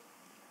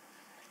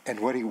 And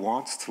what he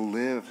wants to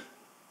live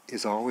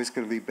is always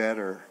going to be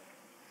better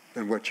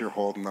than what you're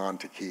holding on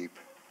to keep.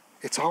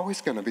 It's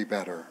always going to be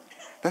better.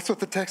 That's what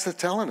the text is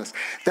telling us.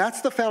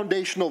 That's the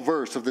foundational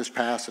verse of this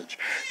passage.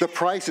 The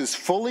price is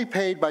fully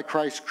paid by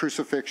Christ's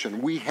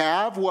crucifixion. We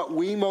have what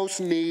we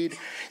most need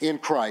in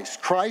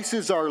Christ. Christ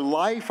is our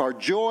life, our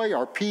joy,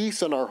 our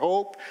peace, and our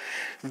hope.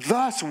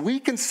 Thus,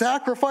 we can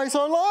sacrifice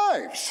our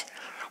lives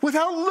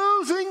without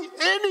losing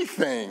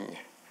anything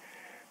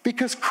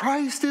because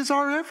Christ is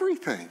our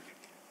everything.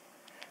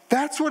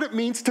 That's what it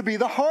means to be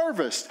the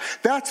harvest.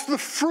 That's the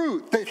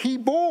fruit that he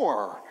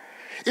bore,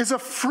 is a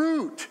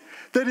fruit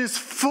that is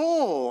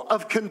full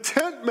of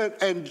contentment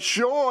and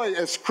joy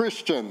as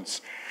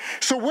Christians.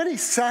 So when he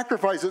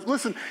sacrifices,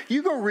 listen,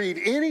 you go read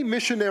any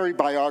missionary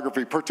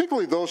biography,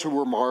 particularly those who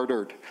were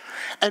martyred.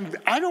 And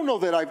I don't know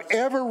that I've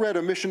ever read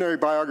a missionary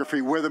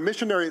biography where the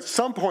missionary at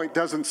some point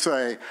doesn't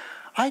say,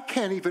 I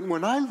can't even,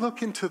 when I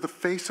look into the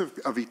face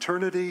of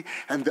eternity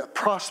and the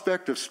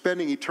prospect of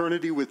spending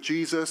eternity with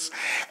Jesus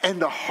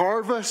and the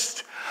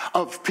harvest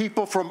of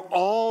people from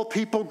all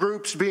people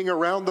groups being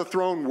around the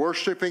throne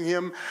worshiping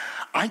him,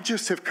 I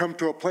just have come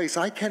to a place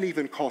I can't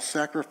even call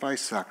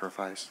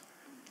sacrifice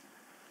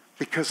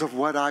because of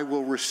what I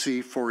will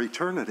receive for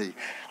eternity.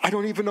 I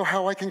don't even know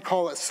how I can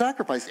call it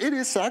sacrifice. It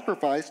is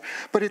sacrifice,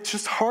 but it's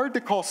just hard to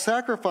call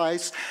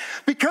sacrifice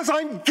because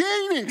I'm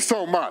gaining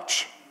so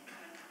much.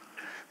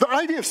 The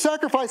idea of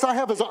sacrifice I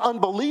have as an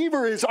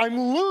unbeliever is I'm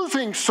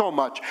losing so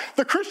much.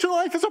 The Christian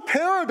life is a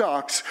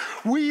paradox.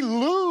 We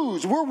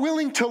lose. We're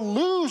willing to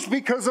lose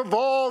because of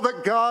all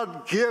that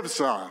God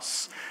gives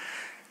us.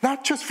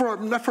 Not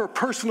for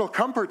personal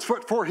comforts,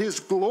 but for his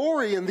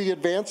glory and the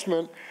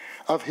advancement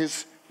of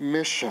his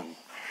mission.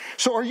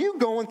 So are you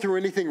going through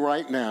anything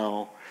right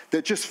now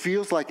that just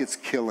feels like it's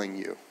killing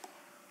you?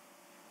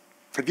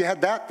 Have you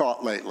had that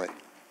thought lately?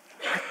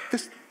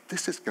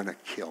 This is going to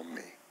kill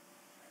me.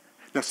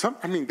 Now,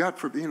 God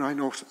forbid, I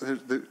know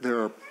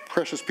there are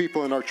precious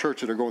people in our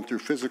church that are going through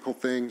physical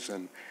things,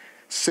 and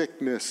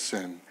sickness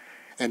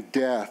and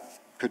death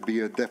could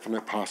be a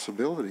definite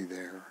possibility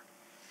there.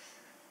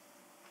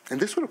 And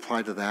this would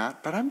apply to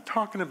that, but I'm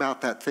talking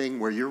about that thing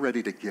where you're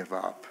ready to give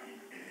up.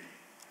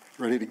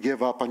 Ready to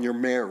give up on your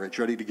marriage,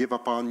 ready to give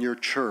up on your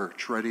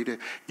church, ready to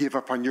give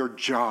up on your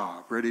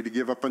job, ready to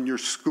give up on your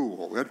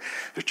school.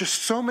 There's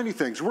just so many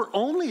things. We're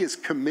only as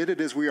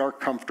committed as we are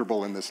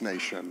comfortable in this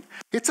nation.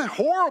 It's a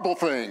horrible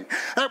thing.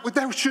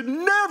 That should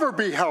never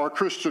be how a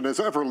Christian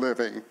is ever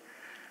living.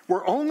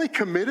 We're only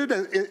committed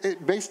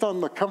based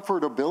on the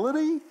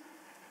comfortability?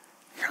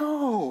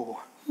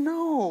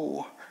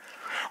 No.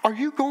 Are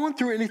you going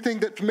through anything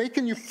that's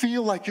making you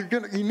feel like you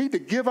need to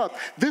give up?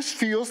 This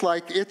feels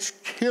like it's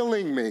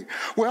killing me.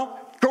 Well,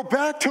 go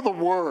back to the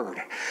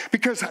Word,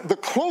 because the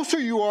closer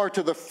you are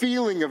to the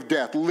feeling of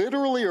death,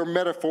 literally or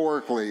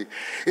metaphorically,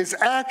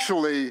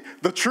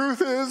 the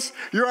truth is,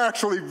 you're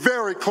actually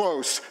very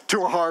close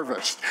to a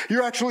harvest.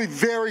 You're actually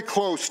very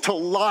close to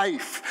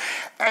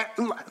life,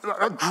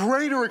 a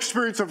greater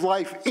experience of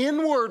life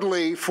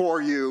inwardly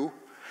for you,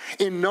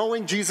 in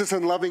knowing Jesus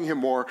and loving him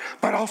more,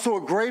 but also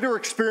a greater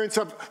experience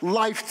of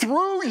life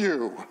through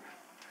you.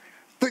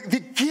 The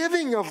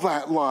giving of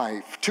that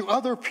life to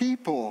other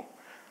people.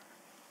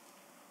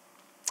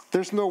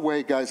 There's no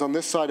way, guys, on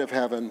this side of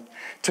heaven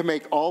to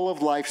make all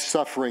of life's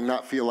suffering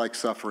not feel like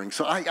suffering.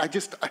 So I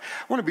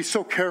want to be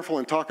so careful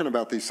in talking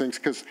about these things,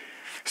 because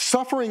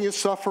suffering is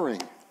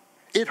suffering.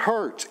 It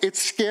hurts.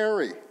 It's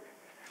scary.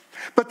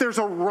 But there's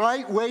a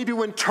right way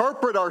to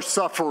interpret our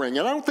suffering,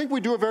 and I don't think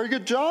we do a very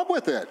good job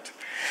with it.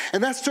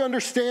 And that's to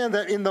understand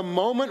that in the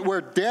moment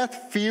where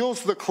death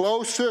feels the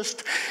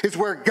closest is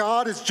where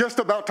God is just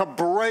about to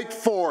break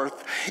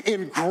forth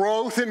in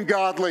growth in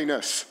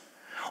godliness,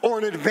 or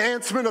an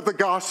advancement of the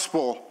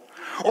gospel,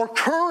 or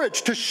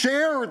courage to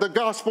share the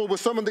gospel with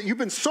someone that you've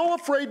been so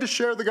afraid to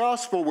share the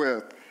gospel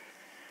with.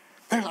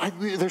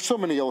 There's so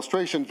many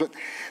illustrations, but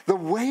the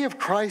way of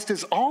Christ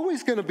is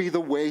always going to be the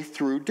way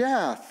through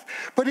death.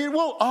 But it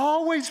will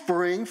always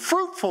bring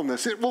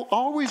fruitfulness. It will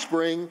always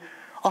bring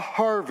a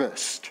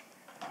harvest.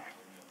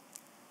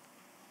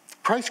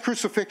 Christ's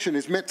crucifixion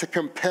is meant to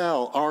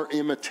compel our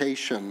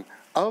imitation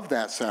of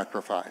that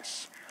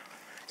sacrifice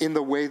in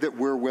the way that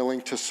we're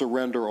willing to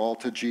surrender all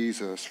to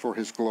Jesus for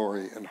his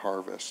glory and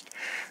harvest.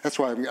 That's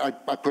why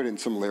I put in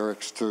some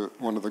lyrics to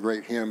one of the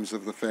great hymns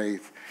of the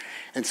faith.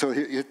 And so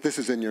this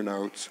is in your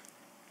notes.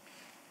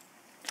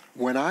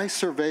 When I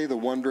survey the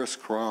wondrous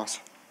cross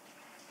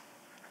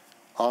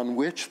on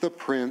which the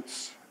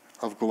Prince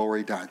of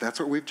Glory died. That's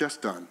what we've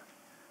just done.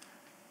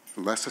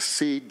 Unless a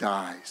seed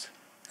dies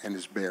and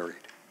is buried,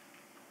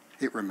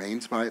 it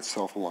remains by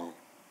itself alone.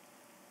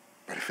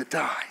 But if it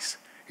dies,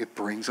 it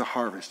brings a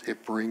harvest.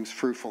 It brings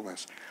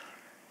fruitfulness.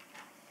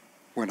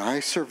 When I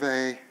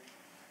survey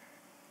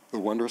the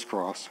wondrous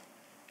cross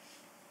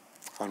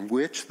on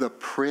which the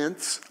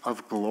Prince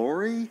of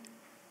Glory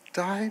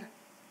died,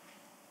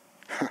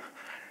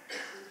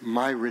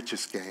 my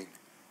richest gain,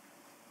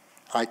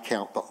 I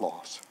count but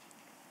loss,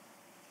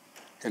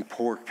 and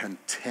pour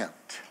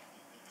contempt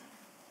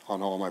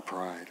on all my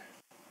pride.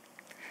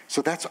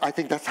 So I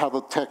think that's how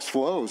the text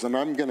flows, and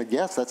I'm going to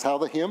guess that's how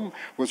the hymn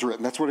was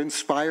written. That's what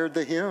inspired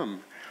the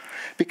hymn.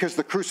 Because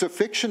the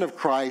crucifixion of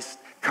Christ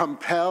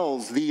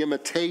compels the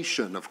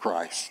imitation of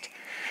Christ.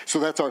 So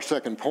that's our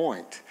second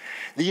point.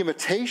 The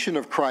imitation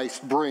of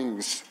Christ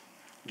brings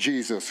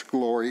Jesus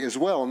glory as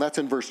well, and that's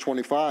in verse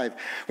 25.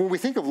 When we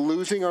think of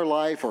losing our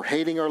life or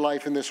hating our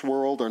life in this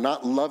world or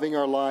not loving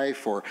our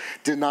life or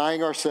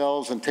denying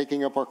ourselves and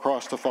taking up our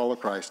cross to follow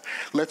Christ,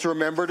 let's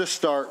remember to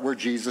start where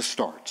Jesus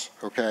starts,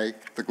 okay?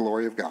 The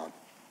glory of God.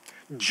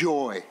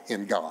 Joy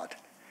in God.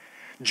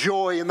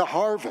 Joy in the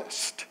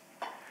harvest.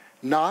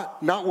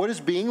 Not what is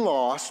being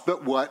lost,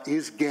 but what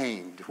is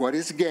gained. What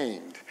is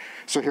gained.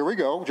 So here we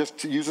go,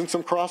 just using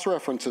some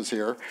cross-references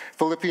here.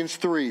 Philippians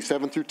 3,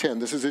 7 through 10.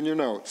 This is in your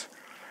notes.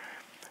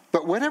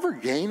 But whatever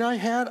gain I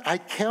had, I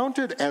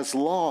counted as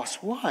loss.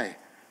 Why?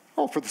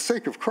 Oh, for the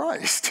sake of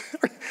Christ.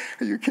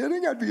 Are you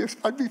kidding?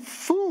 I'd be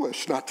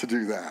foolish not to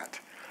do that.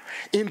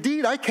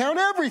 Indeed, I count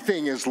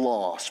everything as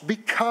loss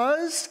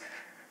because,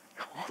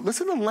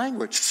 listen to the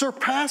language,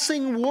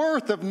 surpassing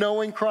worth of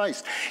knowing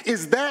Christ.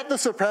 Is that the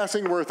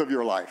surpassing worth of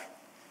your life?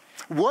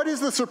 What is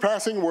the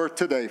surpassing worth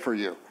today for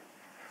you?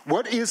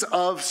 What is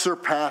of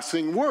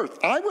surpassing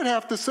worth? I would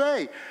have to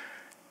say,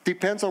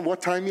 depends on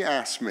what time you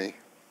ask me.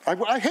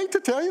 I hate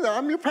to tell you that.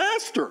 I'm your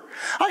pastor.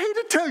 I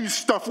hate to tell you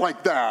stuff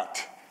like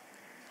that.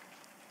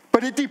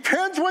 But it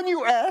depends when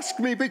you ask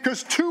me,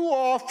 because too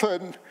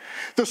often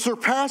the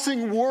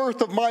surpassing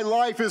worth of my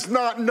life is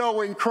not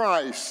knowing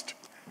Christ.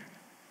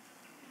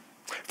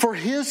 For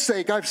his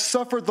sake, I've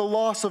suffered the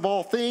loss of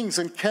all things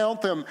and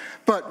count them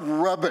but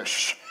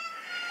rubbish,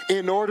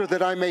 in order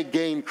that I may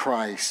gain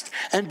Christ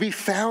and be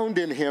found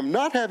in him,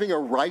 not having a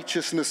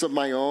righteousness of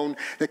my own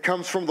that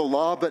comes from the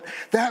law, but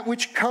that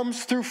which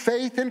comes through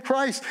faith in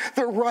Christ,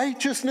 the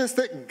righteousness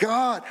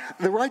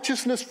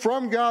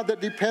from God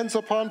that depends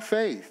upon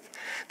faith,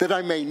 that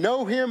I may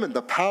know him and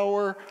the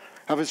power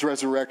of his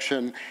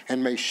resurrection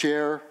and may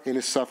share in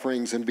his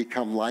sufferings and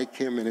become like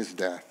him in his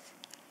death.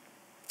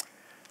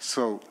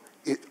 So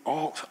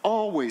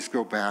always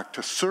go back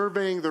to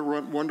surveying the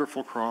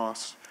wonderful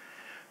cross,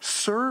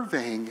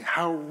 surveying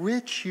how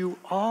rich you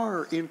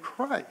are in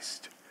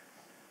Christ,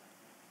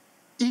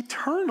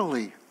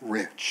 eternally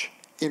rich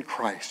in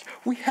Christ.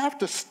 We have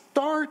to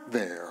start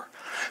there,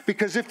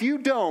 because if you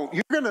don't,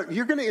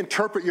 you're gonna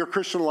interpret your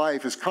Christian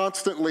life as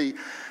constantly,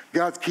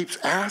 God keeps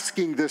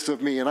asking this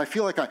of me, and I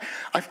feel like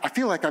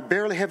I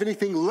barely have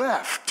anything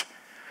left,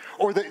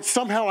 or that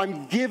somehow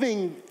I'm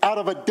giving out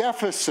of a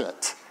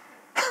deficit.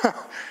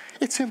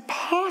 It's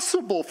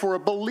impossible for a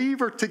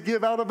believer to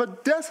give out of a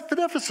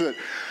deficit.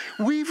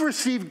 We've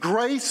received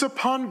grace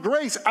upon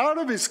grace out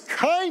of his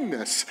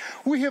kindness.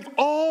 We have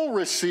all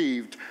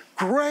received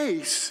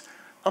grace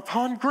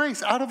upon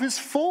grace out of his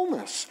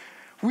fullness.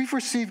 We've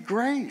received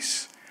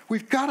grace.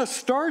 We've got to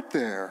start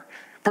there,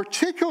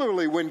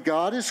 particularly when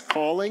God is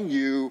calling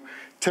you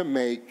to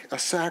make a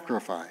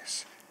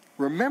sacrifice.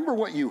 Remember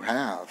what you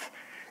have.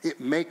 It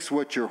makes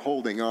what you're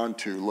holding on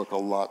to look a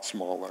lot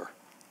smaller.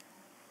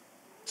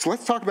 So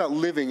let's talk about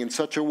living in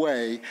such a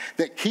way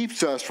that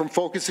keeps us from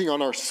focusing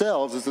on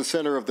ourselves as the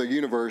center of the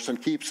universe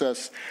and keeps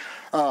us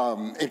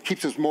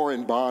more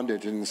in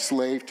bondage and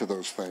enslaved to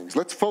those things.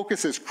 Let's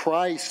focus as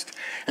Christ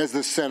as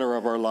the center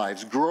of our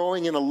lives,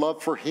 growing in a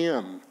love for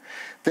him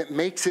that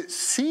makes it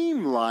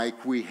seem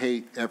like we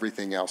hate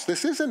everything else.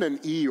 This isn't an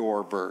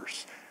Eeyore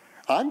verse.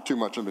 I'm too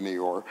much of an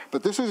Eeyore,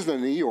 but this isn't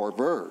an Eeyore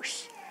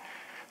verse.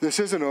 This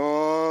isn't,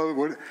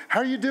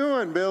 how you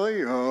doing,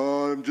 Billy?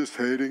 Oh, I'm just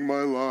hating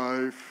my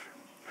life.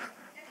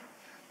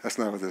 That's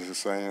not what this is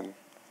saying.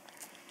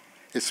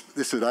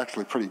 This is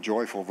actually a pretty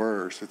joyful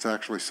verse. It's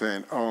actually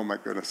saying, oh my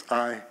goodness,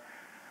 I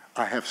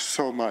have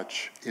so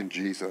much in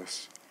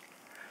Jesus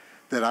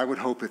that I would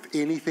hope if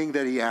anything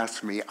that he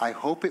asks me, I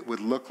hope it would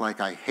look like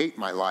I hate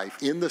my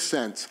life, in the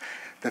sense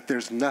that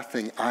there's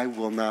nothing I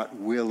will not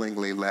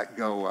willingly let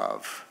go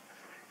of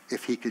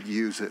if he could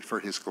use it for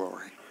his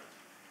glory.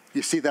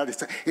 You see that?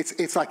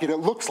 It's like it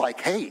looks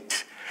like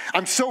hate.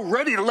 I'm so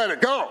ready to let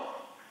it go.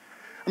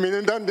 I mean,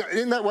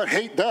 isn't that what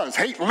hate does?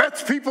 Hate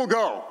lets people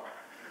go.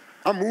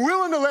 I'm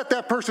willing to let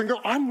that person go.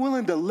 I'm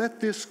willing to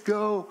let this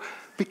go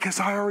because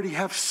I already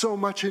have so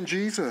much in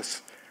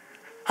Jesus.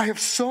 I have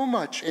so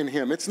much in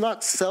him. It's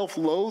not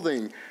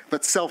self-loathing,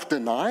 but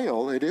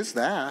self-denial. It is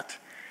that.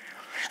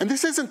 And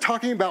this isn't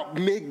talking about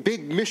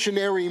big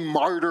missionary,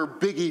 martyr,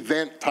 big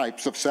event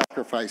types of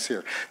sacrifice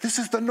here. This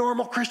is the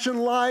normal Christian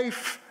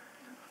life.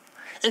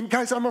 And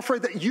guys, I'm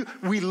afraid that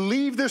we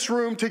leave this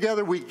room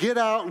together, we get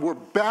out, we're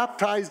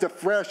baptized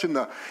afresh in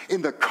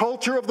the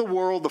culture of the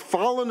world, the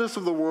fallenness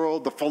of the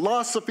world, the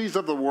philosophies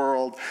of the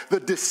world,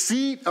 the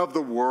deceit of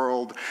the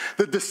world,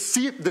 the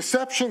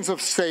deceptions of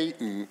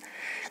Satan.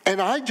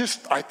 And I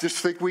just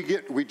think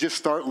we just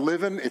start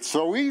living. It's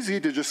so easy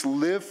to just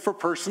live for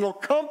personal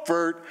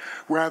comfort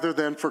rather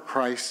than for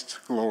Christ's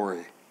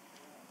glory.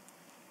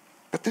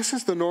 But this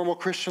is the normal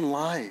Christian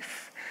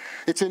life.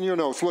 It's in your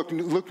notes. Look.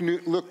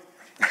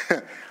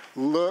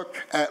 Look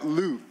at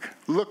Luke.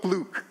 Look,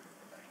 Luke.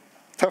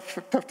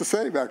 Tough to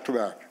say back to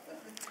back.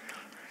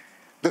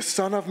 The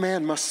Son of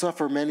Man must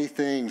suffer many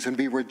things and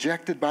be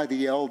rejected by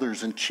the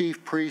elders and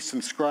chief priests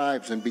and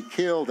scribes and be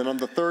killed and on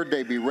the third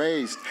day be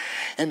raised.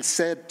 And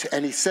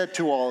he said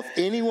to all, if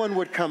anyone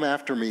would come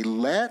after me,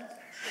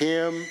 let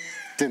him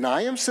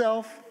deny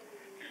himself,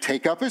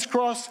 take up his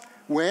cross.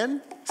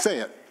 When?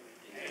 Say it.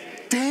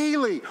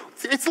 Daily.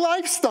 It's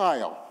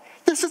lifestyle.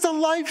 This is a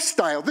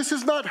lifestyle. This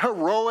is not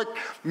heroic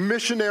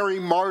missionary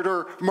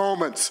martyr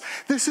moments.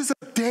 This is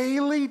a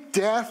daily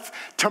death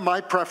to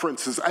my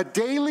preferences, a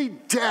daily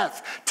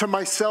death to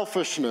my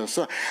selfishness,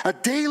 a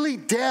daily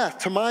death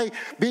to my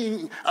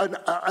being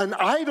an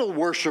idol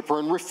worshiper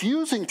and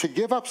refusing to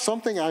give up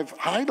something I've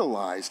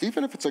idolized,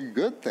 even if it's a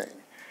good thing.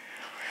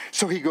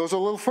 So he goes a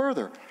little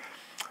further.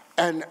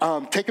 And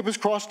take up his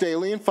cross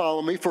daily and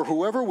follow me, for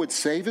whoever would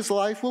save his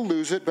life will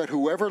lose it, but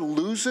whoever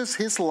loses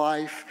his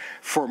life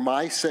for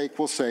my sake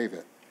will save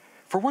it.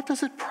 For what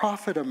does it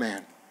profit a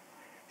man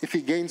if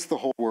he gains the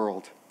whole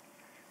world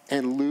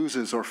and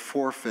loses or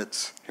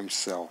forfeits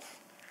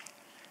himself?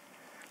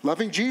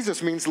 Loving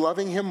Jesus means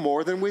loving him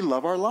more than we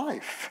love our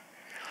life.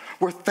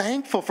 We're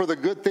thankful for the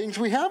good things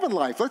we have in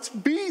life. Let's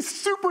be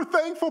super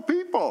thankful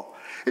people.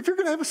 If you're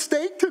going to have a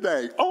steak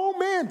today, oh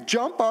man,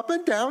 jump up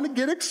and down and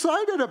get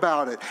excited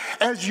about it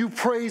as you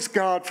praise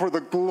God for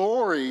the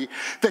glory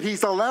that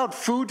he's allowed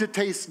food to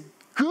taste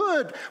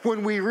good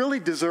when we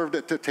really deserved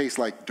it to taste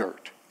like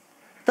dirt.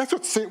 That's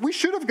what we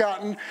should have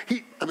gotten.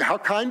 How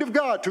kind of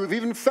God to have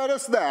even fed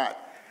us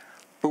that.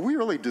 But we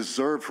really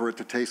deserved for it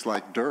to taste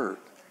like dirt,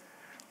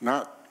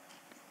 not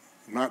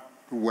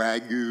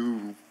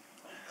Wagyu,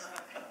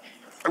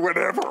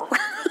 whatever.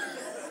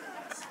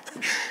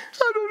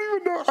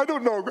 even know.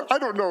 I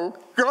don't know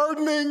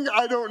gardening.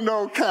 I don't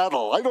know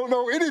cattle. I don't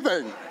know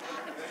anything.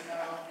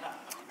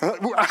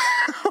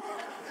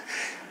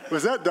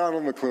 Was that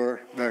Donald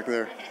McClure back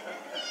there?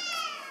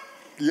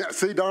 Yeah,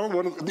 see,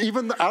 Donald,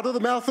 even out of the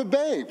mouth of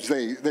babes,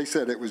 they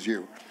said it was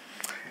you.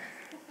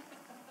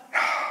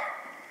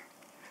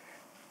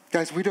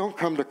 Guys, we don't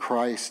come to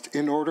Christ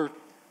in order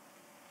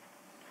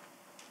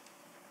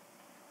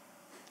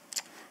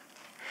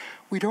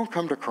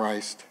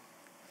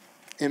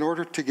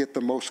to get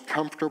the most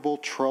comfortable,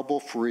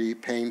 trouble-free,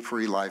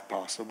 pain-free life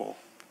possible.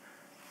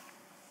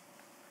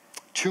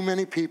 Too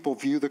many people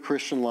view the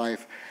Christian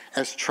life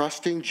as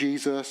trusting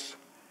Jesus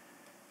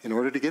in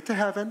order to get to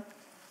heaven,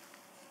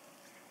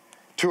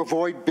 to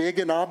avoid big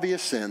and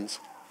obvious sins,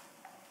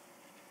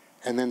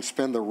 and then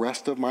spend the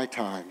rest of my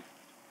time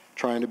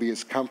trying to be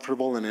as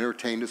comfortable and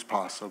entertained as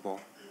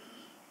possible,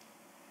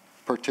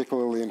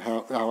 particularly in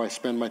how I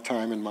spend my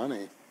time and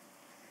money.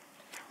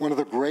 One of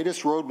the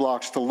greatest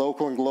roadblocks to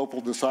local and global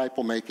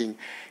disciple making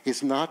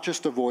is not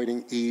just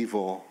avoiding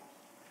evil,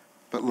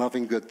 but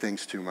loving good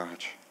things too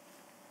much.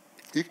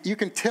 You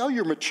can tell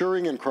you're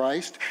maturing in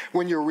Christ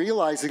when you're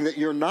realizing that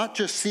you're not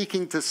just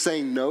seeking to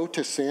say no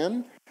to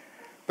sin,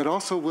 but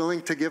also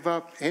willing to give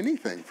up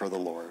anything for the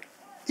Lord.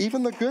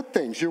 Even the good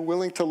things you're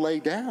willing to lay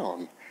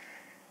down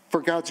for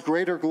God's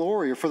greater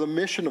glory or for the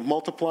mission of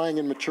multiplying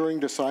and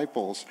maturing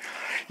disciples.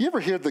 You ever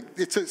hear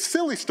it's a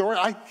silly story.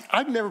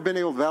 I've never been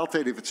able to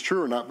validate if it's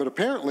true or not, but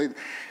apparently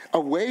a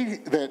way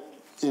that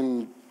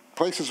in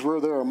places where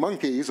there are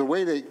monkeys, a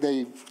way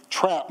they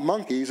trap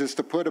monkeys is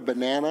to put a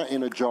banana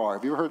in a jar.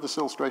 Have you ever heard this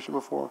illustration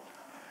before?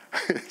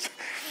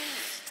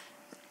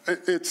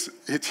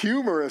 It's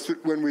humorous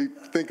when we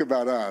think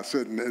about us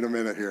in a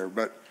minute here,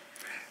 but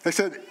they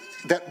said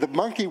that the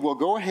monkey will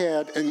go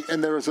ahead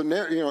and there is a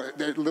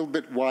little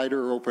bit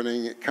wider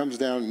opening. It comes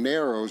down,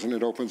 narrows, and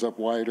it opens up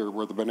wider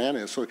where the banana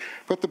is. So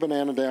put the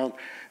banana down.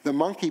 The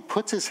monkey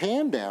puts his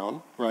hand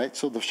down, right?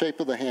 So the shape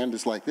of the hand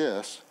is like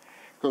this.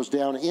 Goes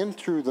down in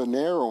through the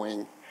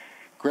narrowing,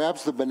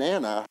 grabs the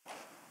banana,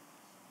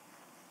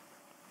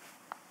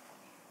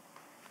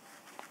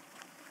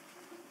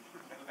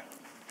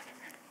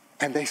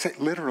 and they say,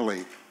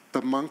 literally,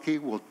 the monkey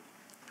will...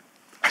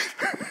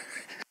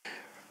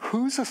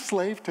 Who's a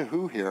slave to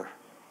who here?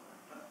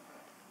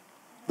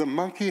 The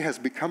monkey has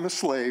become a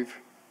slave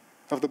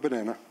of the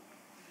banana.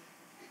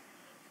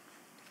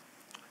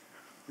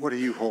 What are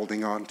you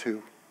holding on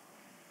to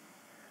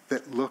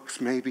that looks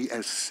maybe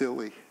as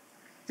silly?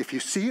 If you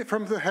see it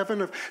from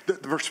the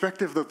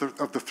perspective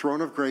of the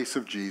throne of grace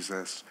of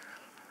Jesus,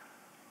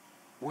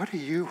 what are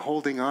you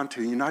holding on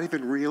to? You're not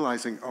even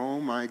realizing,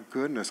 oh my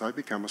goodness, I've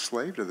become a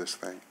slave to this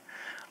thing.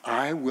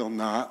 I will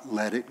not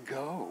let it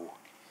go.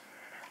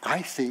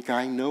 I think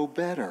I know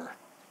better.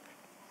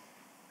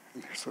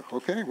 So,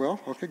 okay,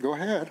 go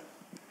ahead.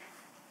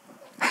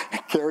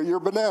 Carry your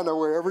banana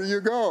wherever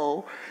you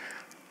go.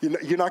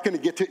 You're not going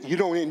to get to, you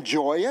don't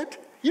enjoy it.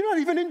 You're not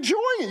even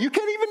enjoying it. You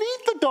can't even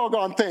eat the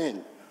doggone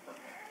thing.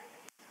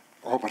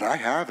 Oh, but I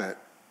have it.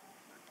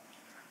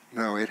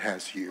 No, it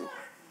has you.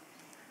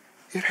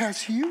 It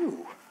has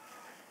you.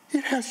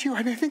 It has you.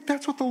 And I think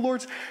that's what the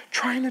Lord's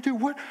trying to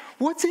do.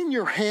 What's in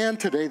your hand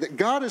today that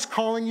God is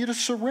calling you to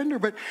surrender,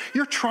 but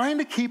you're trying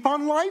to keep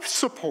on life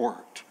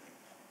support?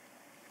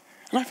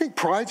 And I think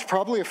pride's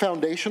probably a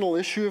foundational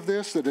issue of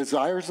this, the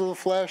desires of the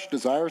flesh,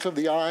 desires of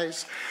the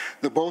eyes,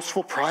 the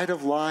boastful pride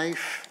of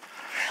life.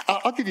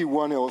 I'll give you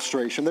one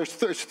illustration. There's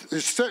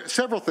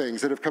several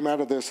things that have come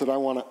out of this that I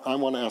want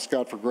to ask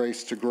God for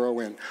grace to grow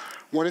in.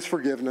 One is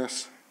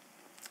forgiveness.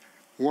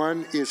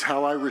 One is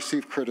how I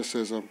receive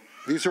criticism.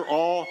 These are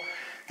all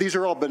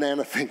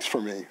banana things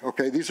for me,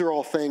 okay? These are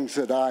all things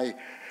that I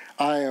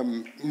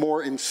am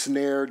more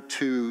ensnared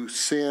to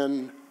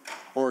sin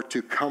or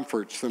to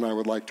comforts than I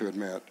would like to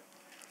admit.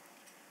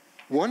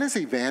 One is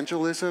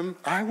evangelism.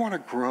 I want to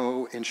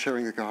grow in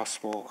sharing the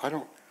gospel.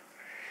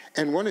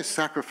 And one is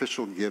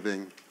sacrificial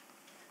giving.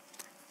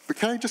 But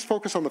can I just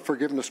focus on the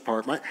forgiveness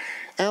part?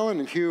 Alan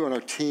and Hugh and our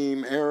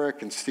team,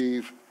 Eric and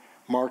Steve,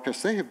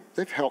 Marcus,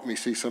 they've helped me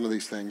see some of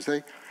these things.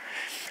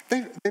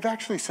 They've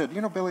actually said,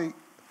 Billy,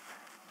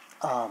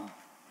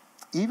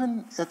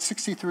 even at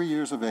 63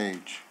 years of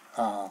age,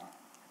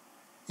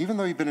 even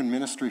though you've been in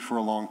ministry for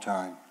a long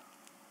time,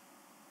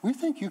 we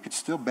think you could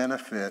still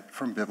benefit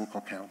from biblical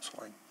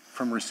counseling,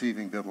 from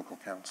receiving biblical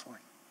counseling.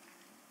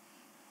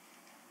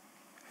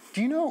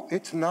 Do you know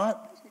it's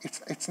not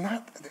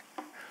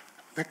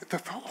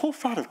the whole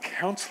thought of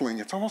counseling,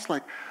 it's almost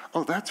like,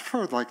 oh, that's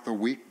for like the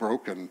weak,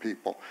 broken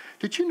people.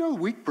 Did you know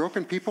weak,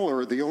 broken people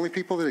are the only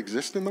people that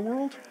exist in the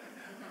world?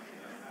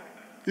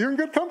 You're in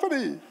good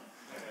company.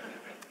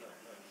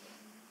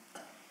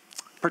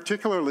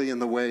 Particularly in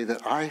the way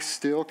that I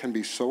still can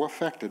be so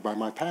affected by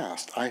my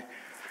past. I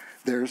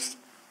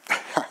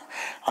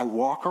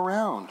walk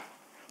around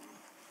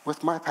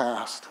with my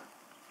past.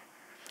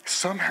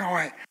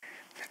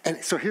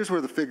 And so here's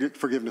where the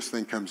forgiveness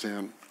thing comes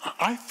in.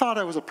 I thought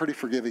I was a pretty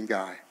forgiving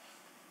guy.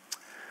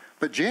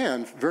 But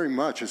Jan very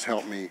much has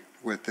helped me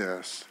with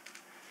this.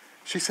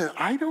 She said,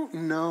 I don't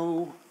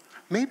know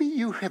maybe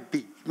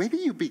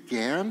you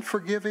began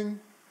forgiving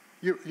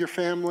your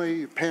family,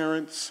 your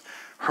parents,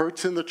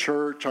 hurts in the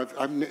church.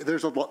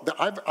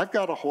 I've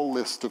got a whole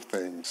list of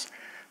things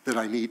that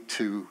I need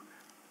to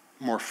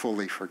more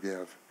fully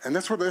forgive. And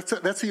that's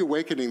the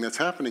awakening that's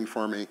happening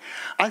for me.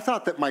 I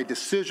thought that my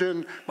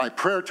decision, my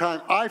prayer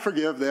time, I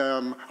forgive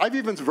them. I've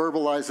even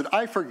verbalized it,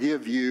 I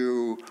forgive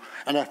you,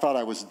 and I thought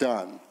I was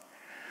done.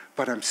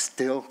 But I'm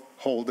still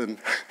holding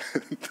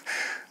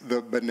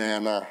the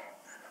banana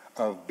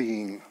of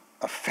being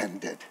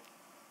offended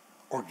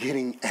or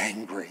getting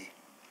angry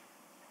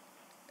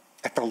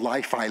at the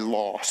life I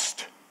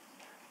lost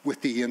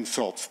with the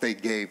insults they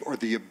gave or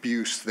the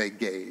abuse they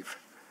gave.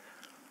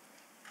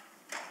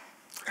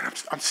 And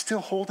I'm still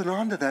holding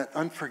on to that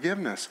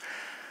unforgiveness.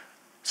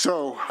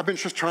 So I've been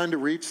just trying to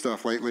read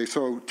stuff lately.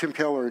 So Tim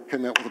Keller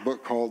came out with a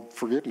book called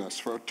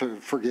Forgiveness, to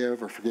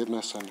forgive or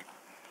forgiveness. And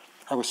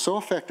I was so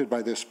affected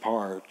by this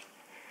part.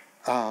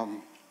 I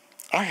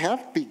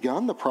have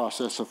begun the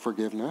process of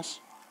forgiveness.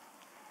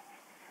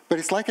 But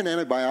it's like an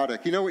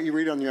antibiotic. You know what you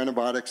read on your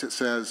antibiotics? It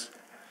says,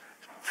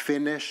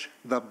 finish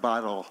the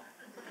bottle.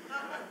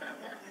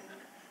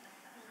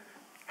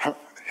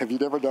 Have you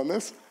ever done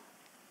this?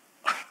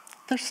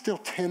 There's still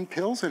 10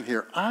 pills in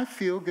here. I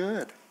feel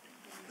good.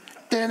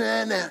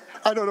 I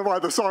don't know why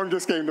the song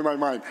just came to my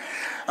mind.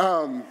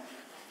 And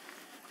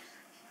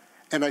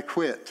I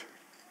quit.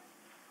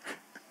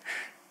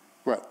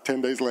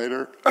 10 days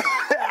later?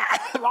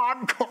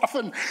 I'm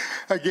coughing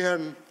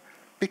again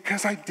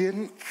because I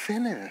didn't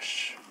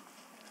finish.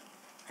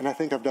 And I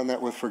think I've done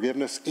that with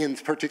forgiveness,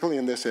 particularly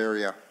in this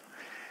area.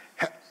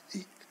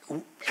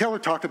 Keller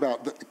talked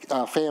about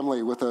a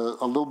family with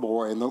a little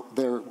boy, and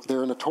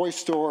they're in a toy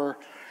store.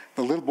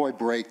 The little boy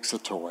breaks a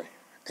toy,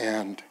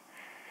 and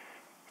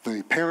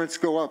the parents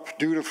go up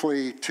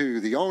dutifully to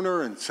the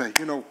owner and say,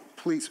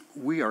 please,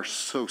 we are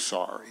so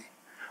sorry.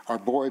 Our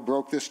boy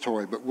broke this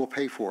toy, but we'll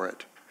pay for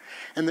it.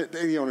 And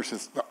the owner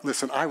says,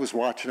 listen, I was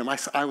watching him.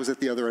 I was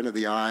at the other end of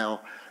the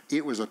aisle.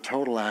 It was a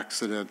total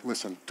accident.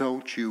 Listen,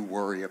 don't you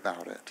worry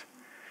about it.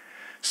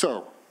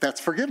 So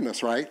that's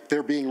forgiveness, right?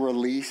 They're being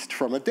released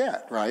from a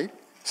debt, right?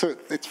 So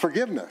it's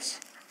forgiveness.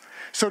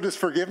 So does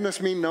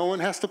forgiveness mean no one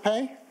has to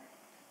pay?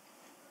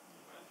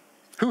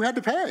 Who had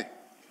to pay?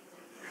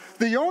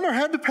 The owner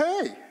had to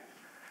pay.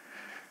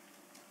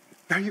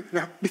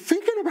 Now be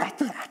thinking about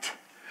that.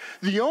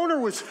 The owner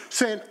was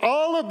saying,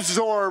 I'll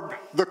absorb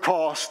the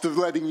cost of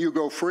letting you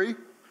go free.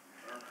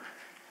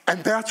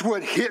 And that's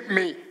what hit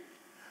me.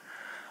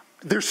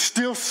 There's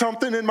still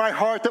something in my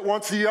heart that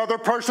wants the other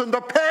person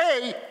to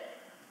pay.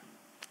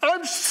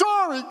 I'm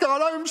sorry,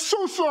 God, I am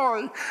so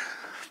sorry.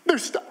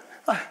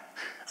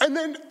 And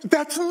then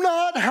that's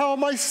not how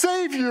my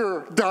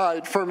Savior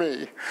died for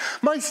me.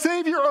 My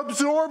Savior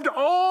absorbed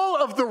all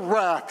of the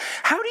wrath.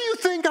 How do you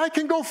think I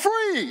can go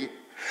free?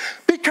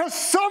 Because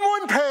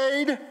someone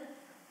paid.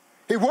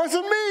 It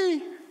wasn't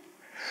me.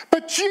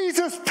 But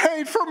Jesus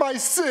paid for my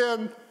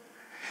sin.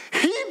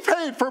 He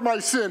paid for my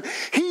sin.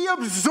 He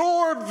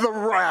absorbed the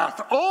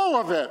wrath, all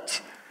of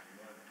it,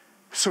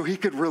 so he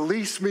could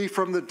release me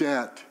from the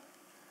debt.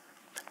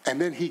 And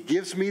then he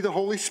gives me the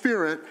Holy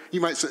Spirit.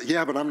 You might say,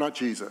 yeah, but I'm not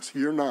Jesus.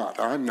 You're not.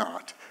 I'm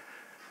not.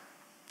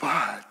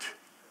 But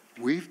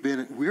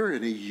we're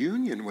in a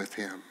union with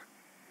him.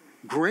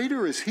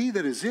 Greater is he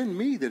that is in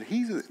me than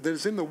he that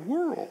is in the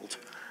world.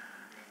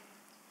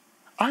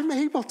 I'm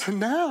able to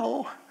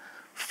now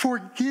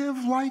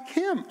forgive like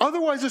him.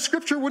 Otherwise, the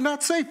scripture would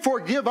not say,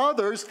 forgive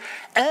others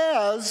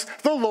as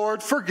the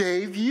Lord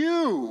forgave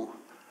you.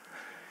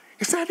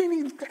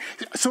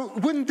 So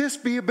wouldn't this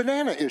be a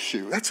banana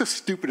issue? That's the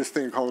stupidest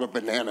thing to call it, a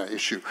banana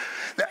issue.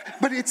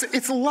 But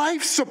it's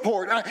life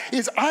support.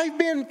 I've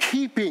been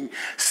keeping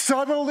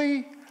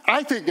subtly,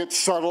 I think it's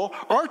subtle.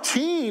 Our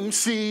team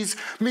sees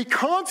me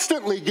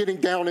constantly getting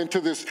down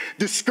into this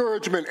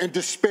discouragement and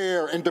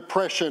despair and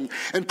depression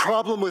and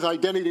problem with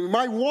identity.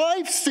 My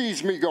wife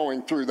sees me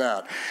going through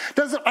that.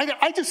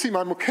 I just see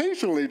I'm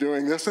occasionally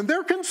doing this, and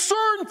they're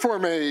concerned for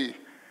me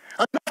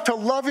enough to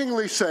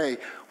lovingly say,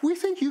 we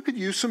think you could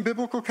use some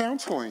biblical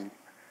counseling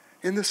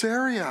in this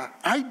area.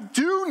 I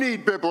do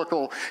need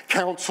biblical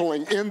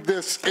counseling in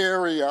this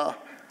area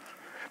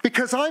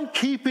because I'm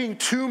keeping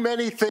too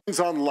many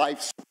things on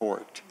life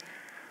support.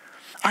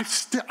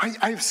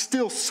 I've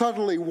still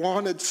subtly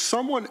wanted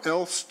someone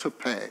else to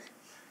pay.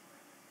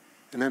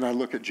 And then I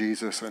look at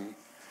Jesus,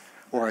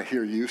 or I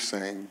hear you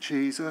saying,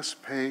 Jesus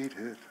paid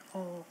it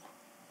all.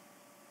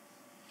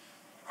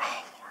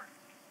 Oh, Lord.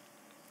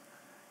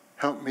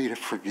 Help me to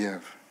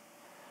forgive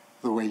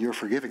the way you're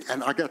forgiving.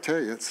 And I got to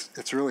tell you,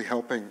 it's really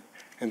helping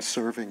and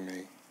serving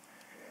me.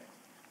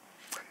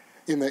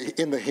 In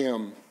the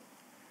hymn,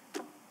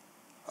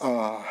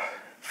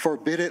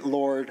 forbid it,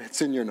 Lord,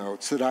 it's in your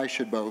notes, that I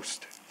should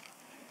boast,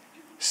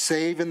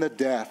 save in the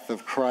death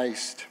of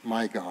Christ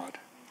my God.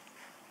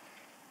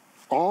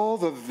 All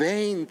the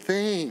vain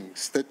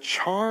things that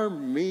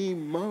charm me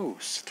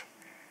most,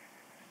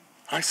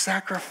 I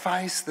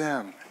sacrifice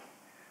them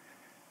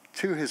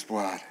to his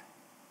blood.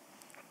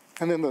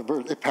 And then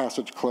the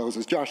passage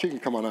closes. Josh, you can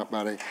come on up,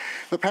 buddy.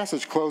 The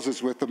passage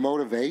closes with the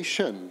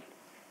motivation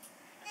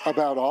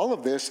about all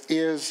of this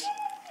is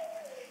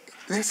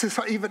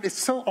it's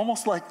so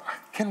almost like,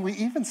 can we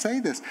even say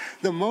this?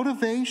 The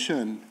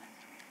motivation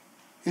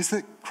is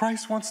that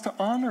Christ wants to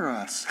honor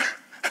us.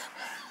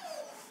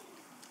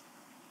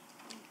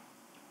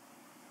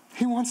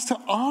 He wants to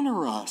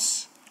honor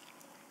us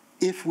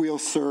if we'll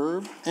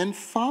serve and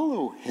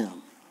follow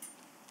him.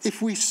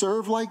 If we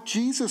serve like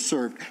Jesus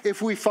served.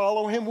 If we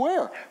follow him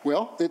where?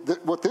 Well,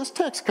 what this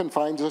text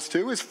confines us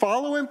to is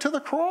follow him to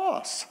the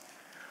cross.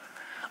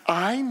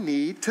 I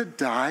need to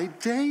die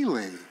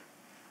daily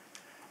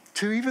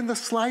to even the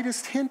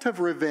slightest hint of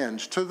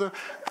revenge, to the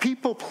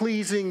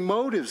people-pleasing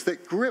motives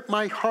that grip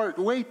my heart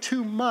way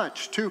too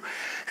much, to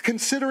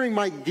considering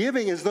my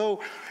giving as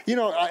though,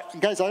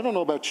 guys, I don't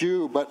know about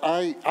you, but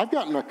I've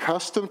gotten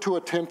accustomed to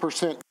a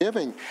 10%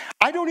 giving.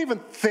 I don't even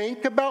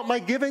think about my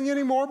giving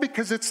anymore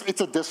because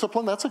it's a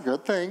discipline. That's a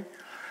good thing.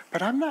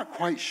 But I'm not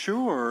quite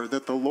sure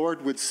that the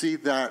Lord would see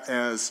that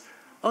as,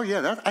 oh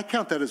yeah, I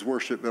count that as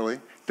worship,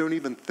 Billy. Don't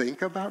even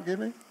think about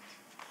giving.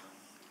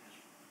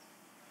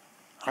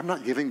 I'm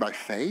not giving by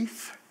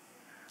faith.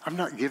 I'm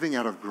not giving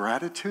out of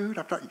gratitude.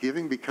 I'm not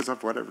giving because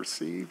of what I've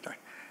received.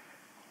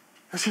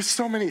 There's just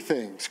so many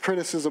things,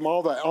 criticism,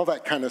 all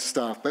that kind of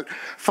stuff. But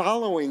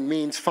following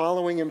means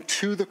following him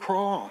to the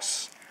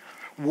cross.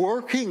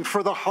 Working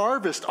for the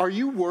harvest. Are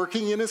you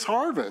working in his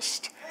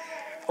harvest?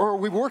 Or are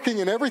we working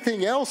in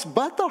everything else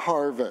but the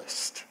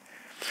harvest?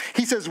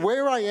 He says,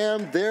 where I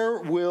am, there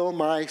will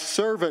my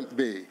servant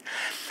be.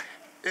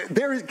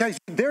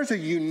 There's a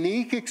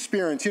unique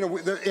experience,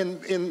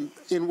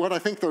 in what I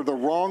think are the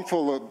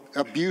wrongful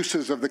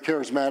abuses of the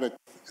charismatic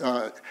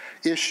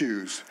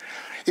issues,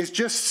 is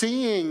just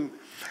seeing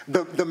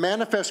the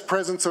manifest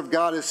presence of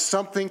God as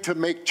something to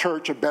make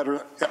church a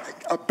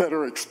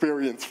better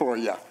experience for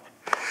you.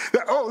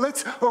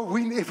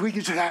 If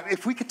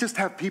we could just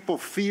have people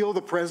feel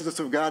the presence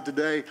of God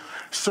today,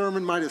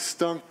 sermon might have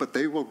stunk, but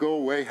they will go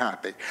away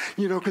happy,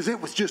 because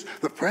it was just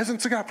the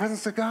presence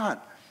of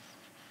God.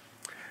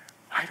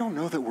 I don't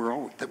know that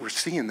we're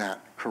seeing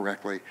that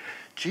correctly.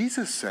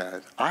 Jesus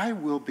said, I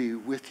will be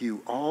with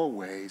you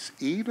always,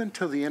 even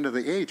till the end of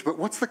the age. But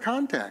what's the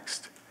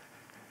context?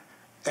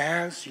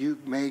 As you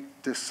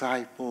make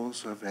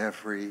disciples of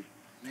every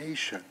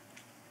nation.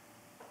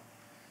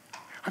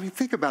 I mean,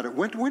 think about it.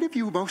 When have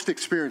you most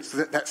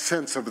experienced that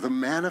sense of the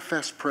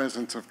manifest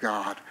presence of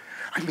God?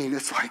 I mean,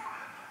 it's like,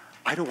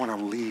 I don't want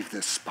to leave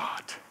this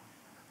spot.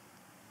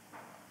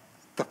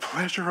 The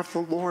pleasure of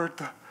the Lord,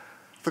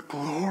 the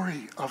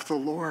glory of the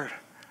Lord.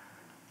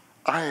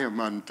 I am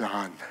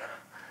undone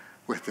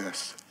with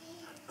this.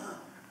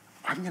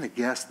 I'm going to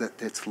guess that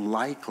it's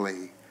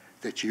likely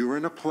that you're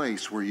in a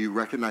place where you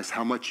recognize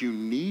how much you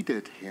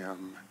needed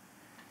him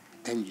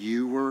and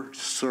you were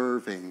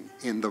serving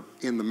in the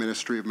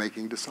ministry of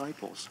making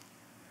disciples.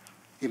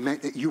 It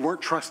meant that you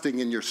weren't trusting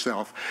in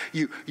yourself.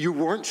 You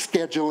weren't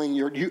scheduling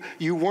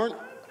you weren't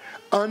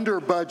under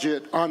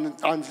budget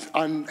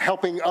on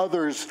helping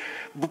others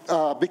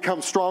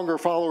become stronger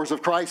followers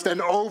of Christ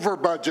and over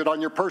budget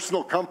on your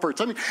personal comforts.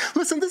 I mean,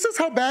 listen, this is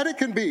how bad it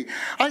can be.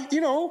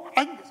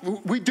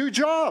 We do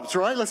jobs,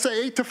 right? Let's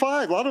say 8 to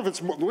 5. A lot of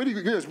it's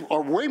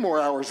are way more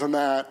hours than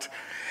that.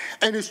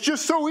 And it's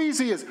just so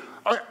easy as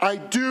I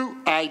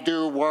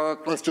do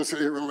work. Let's just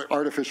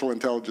artificial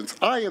intelligence.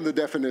 I am the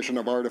definition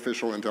of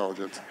artificial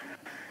intelligence.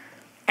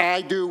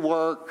 I do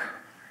work,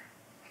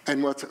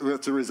 and what's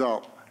the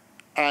result?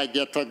 I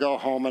get to go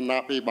home and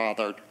not be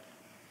bothered.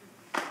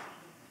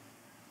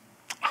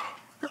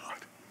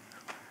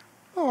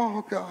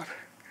 Oh, God.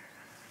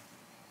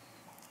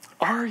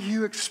 Are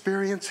you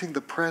experiencing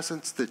the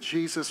presence that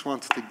Jesus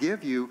wants to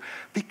give you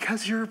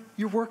because you're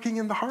working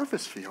in the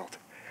harvest field?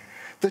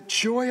 The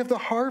joy of the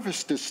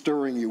harvest is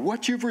stirring you.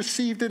 What you've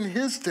received in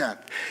his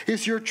death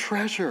is your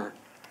treasure.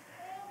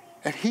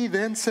 And he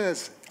then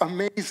says,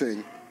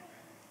 amazing,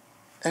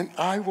 and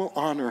I will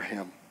honor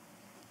him.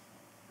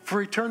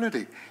 For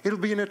eternity. It'll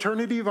be an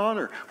eternity of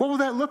honor. What will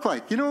that look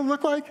like? You know what it'll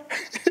look like?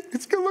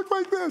 It's going to look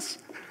like this.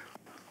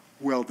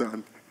 Well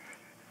done.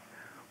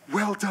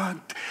 Well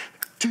done.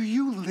 Do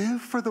you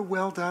live for the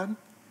well done?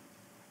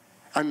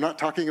 I'm not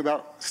talking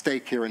about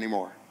steak here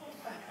anymore.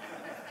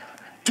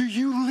 Do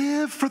you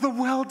live for the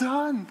well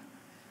done?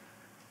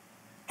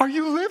 Are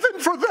you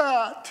living for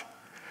that?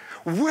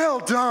 Well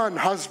done,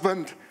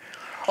 husband.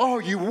 Oh,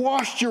 you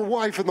washed your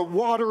wife in the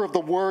water of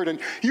the word and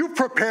you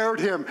prepared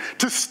him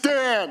to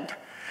stand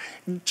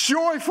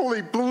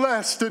joyfully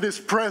blessed in his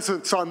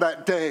presence on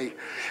that day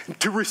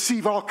to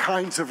receive all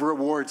kinds of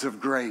rewards of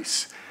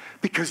grace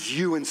because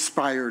you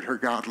inspired her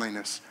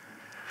godliness.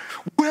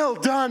 Well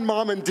done,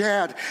 Mom and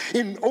Dad,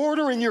 in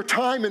ordering your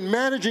time and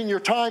managing your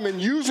time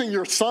and using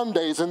your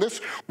Sundays in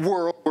this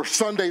world where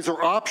Sundays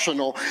are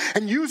optional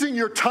and using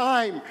your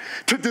time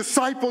to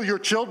disciple your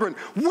children.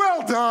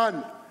 Well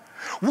done.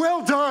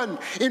 Well done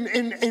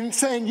in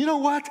saying, you know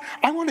what?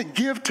 I want to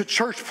give to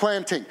church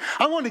planting.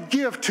 I want to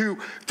give to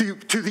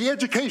the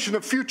education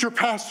of future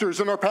pastors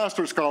in our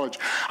pastor's college.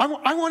 I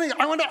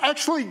want to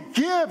actually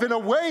give in a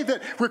way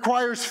that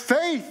requires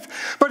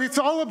faith, but it's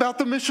all about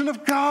the mission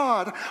of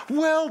God.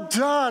 Well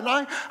done.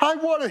 I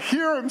want to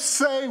hear him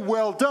say,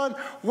 well done.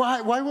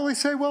 Why will he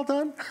say well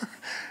done?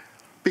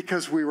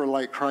 Because we were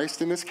like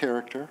Christ in his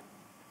character.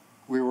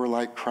 We were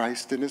like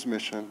Christ in his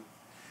mission.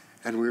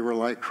 And we were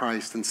like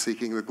Christ in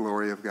seeking the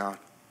glory of God.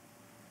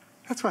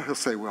 That's why he'll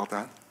say, well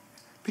done.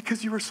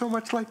 Because you were so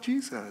much like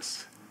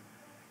Jesus.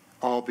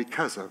 All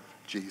because of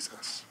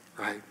Jesus,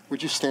 right?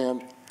 Would you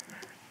stand?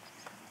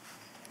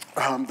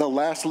 The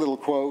last little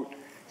quote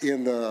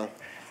in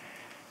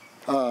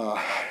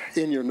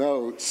your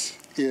notes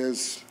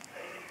is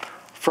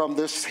from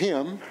this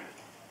hymn.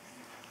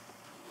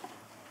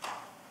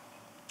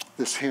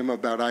 This hymn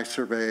about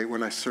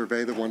when I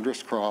survey the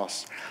wondrous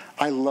cross.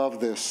 I love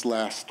this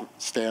last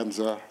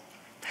stanza.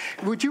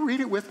 Would you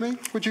read it with me?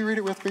 Would you read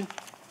it with me?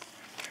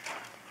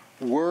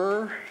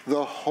 Were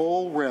the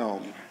whole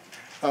realm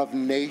of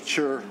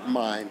nature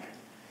mine,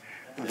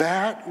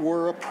 that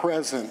were a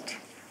present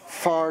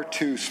far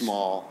too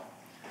small.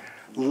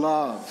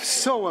 Love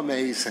so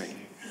amazing,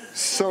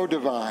 so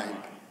divine,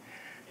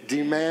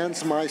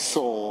 demands my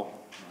soul,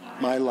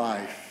 my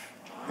life,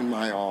 and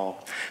my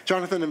all.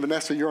 Jonathan and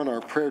Vanessa, you're on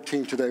our prayer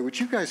team today. Would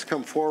you guys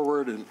come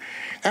forward? And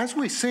as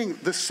we sing,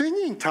 the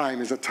singing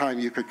time is a time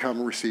you could come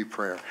and receive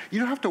prayer. You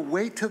don't have to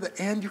wait till the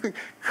end. You can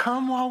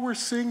come while we're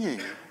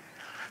singing.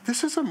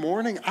 This is a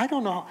morning. I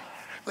don't know.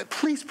 But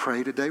please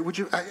pray today. Would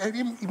you?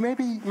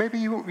 Maybe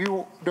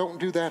you don't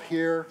do that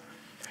here.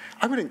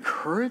 I would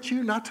encourage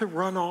you not to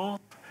run off.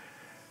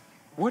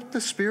 What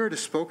the Spirit has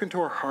spoken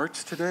to our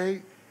hearts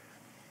today,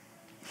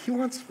 He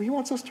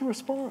wants us to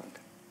respond.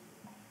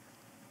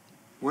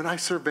 When I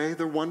survey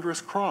the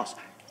wondrous cross,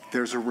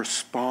 there's a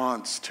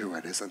response to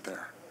it, isn't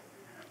there?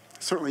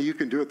 Certainly you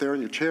can do it there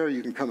in your chair.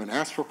 You can come and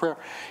ask for prayer.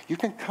 You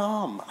can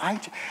come. I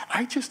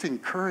just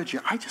encourage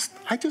you. I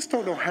just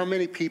don't know how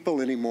many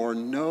people anymore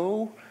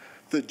know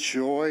the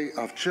joy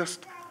of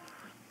just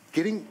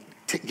getting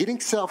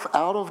self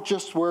out of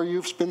just where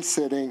you've been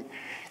sitting,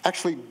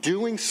 actually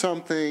doing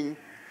something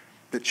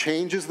that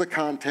changes the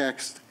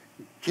context.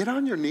 Get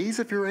on your knees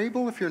if you're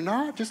able. If you're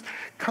not, just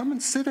come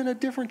and sit in a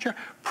different chair.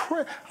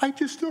 Pray. I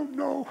just don't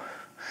know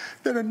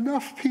that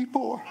enough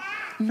people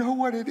know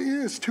what it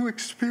is to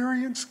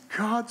experience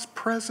God's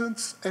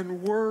presence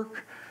and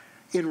work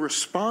in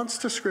response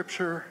to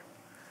Scripture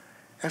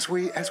as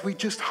we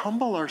just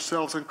humble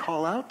ourselves and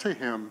call out to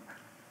Him.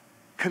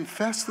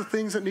 Confess the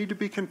things that need to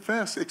be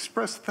confessed.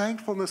 Express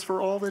thankfulness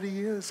for all that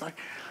He is.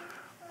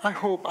 I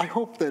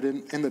hope that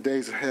in the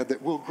days ahead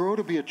that we'll grow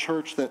to be a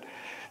church that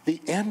the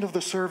end of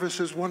the service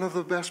is one of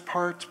the best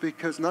parts,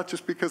 because not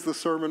just because the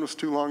sermon was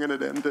too long and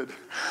it ended,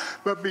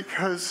 but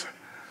because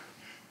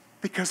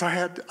I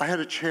had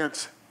a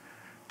chance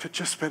to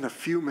just spend a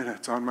few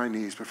minutes on my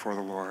knees before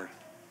the Lord.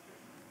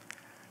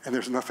 And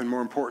there's nothing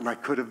more important I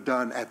could have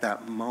done at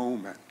that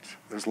moment.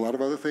 There's a lot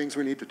of other things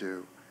we need to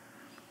do.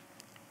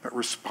 But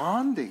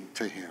responding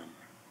to Him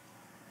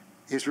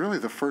is really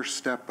the first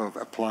step of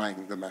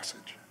applying the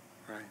message,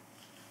 right?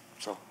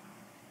 So,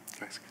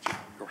 guys, could you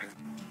go ahead?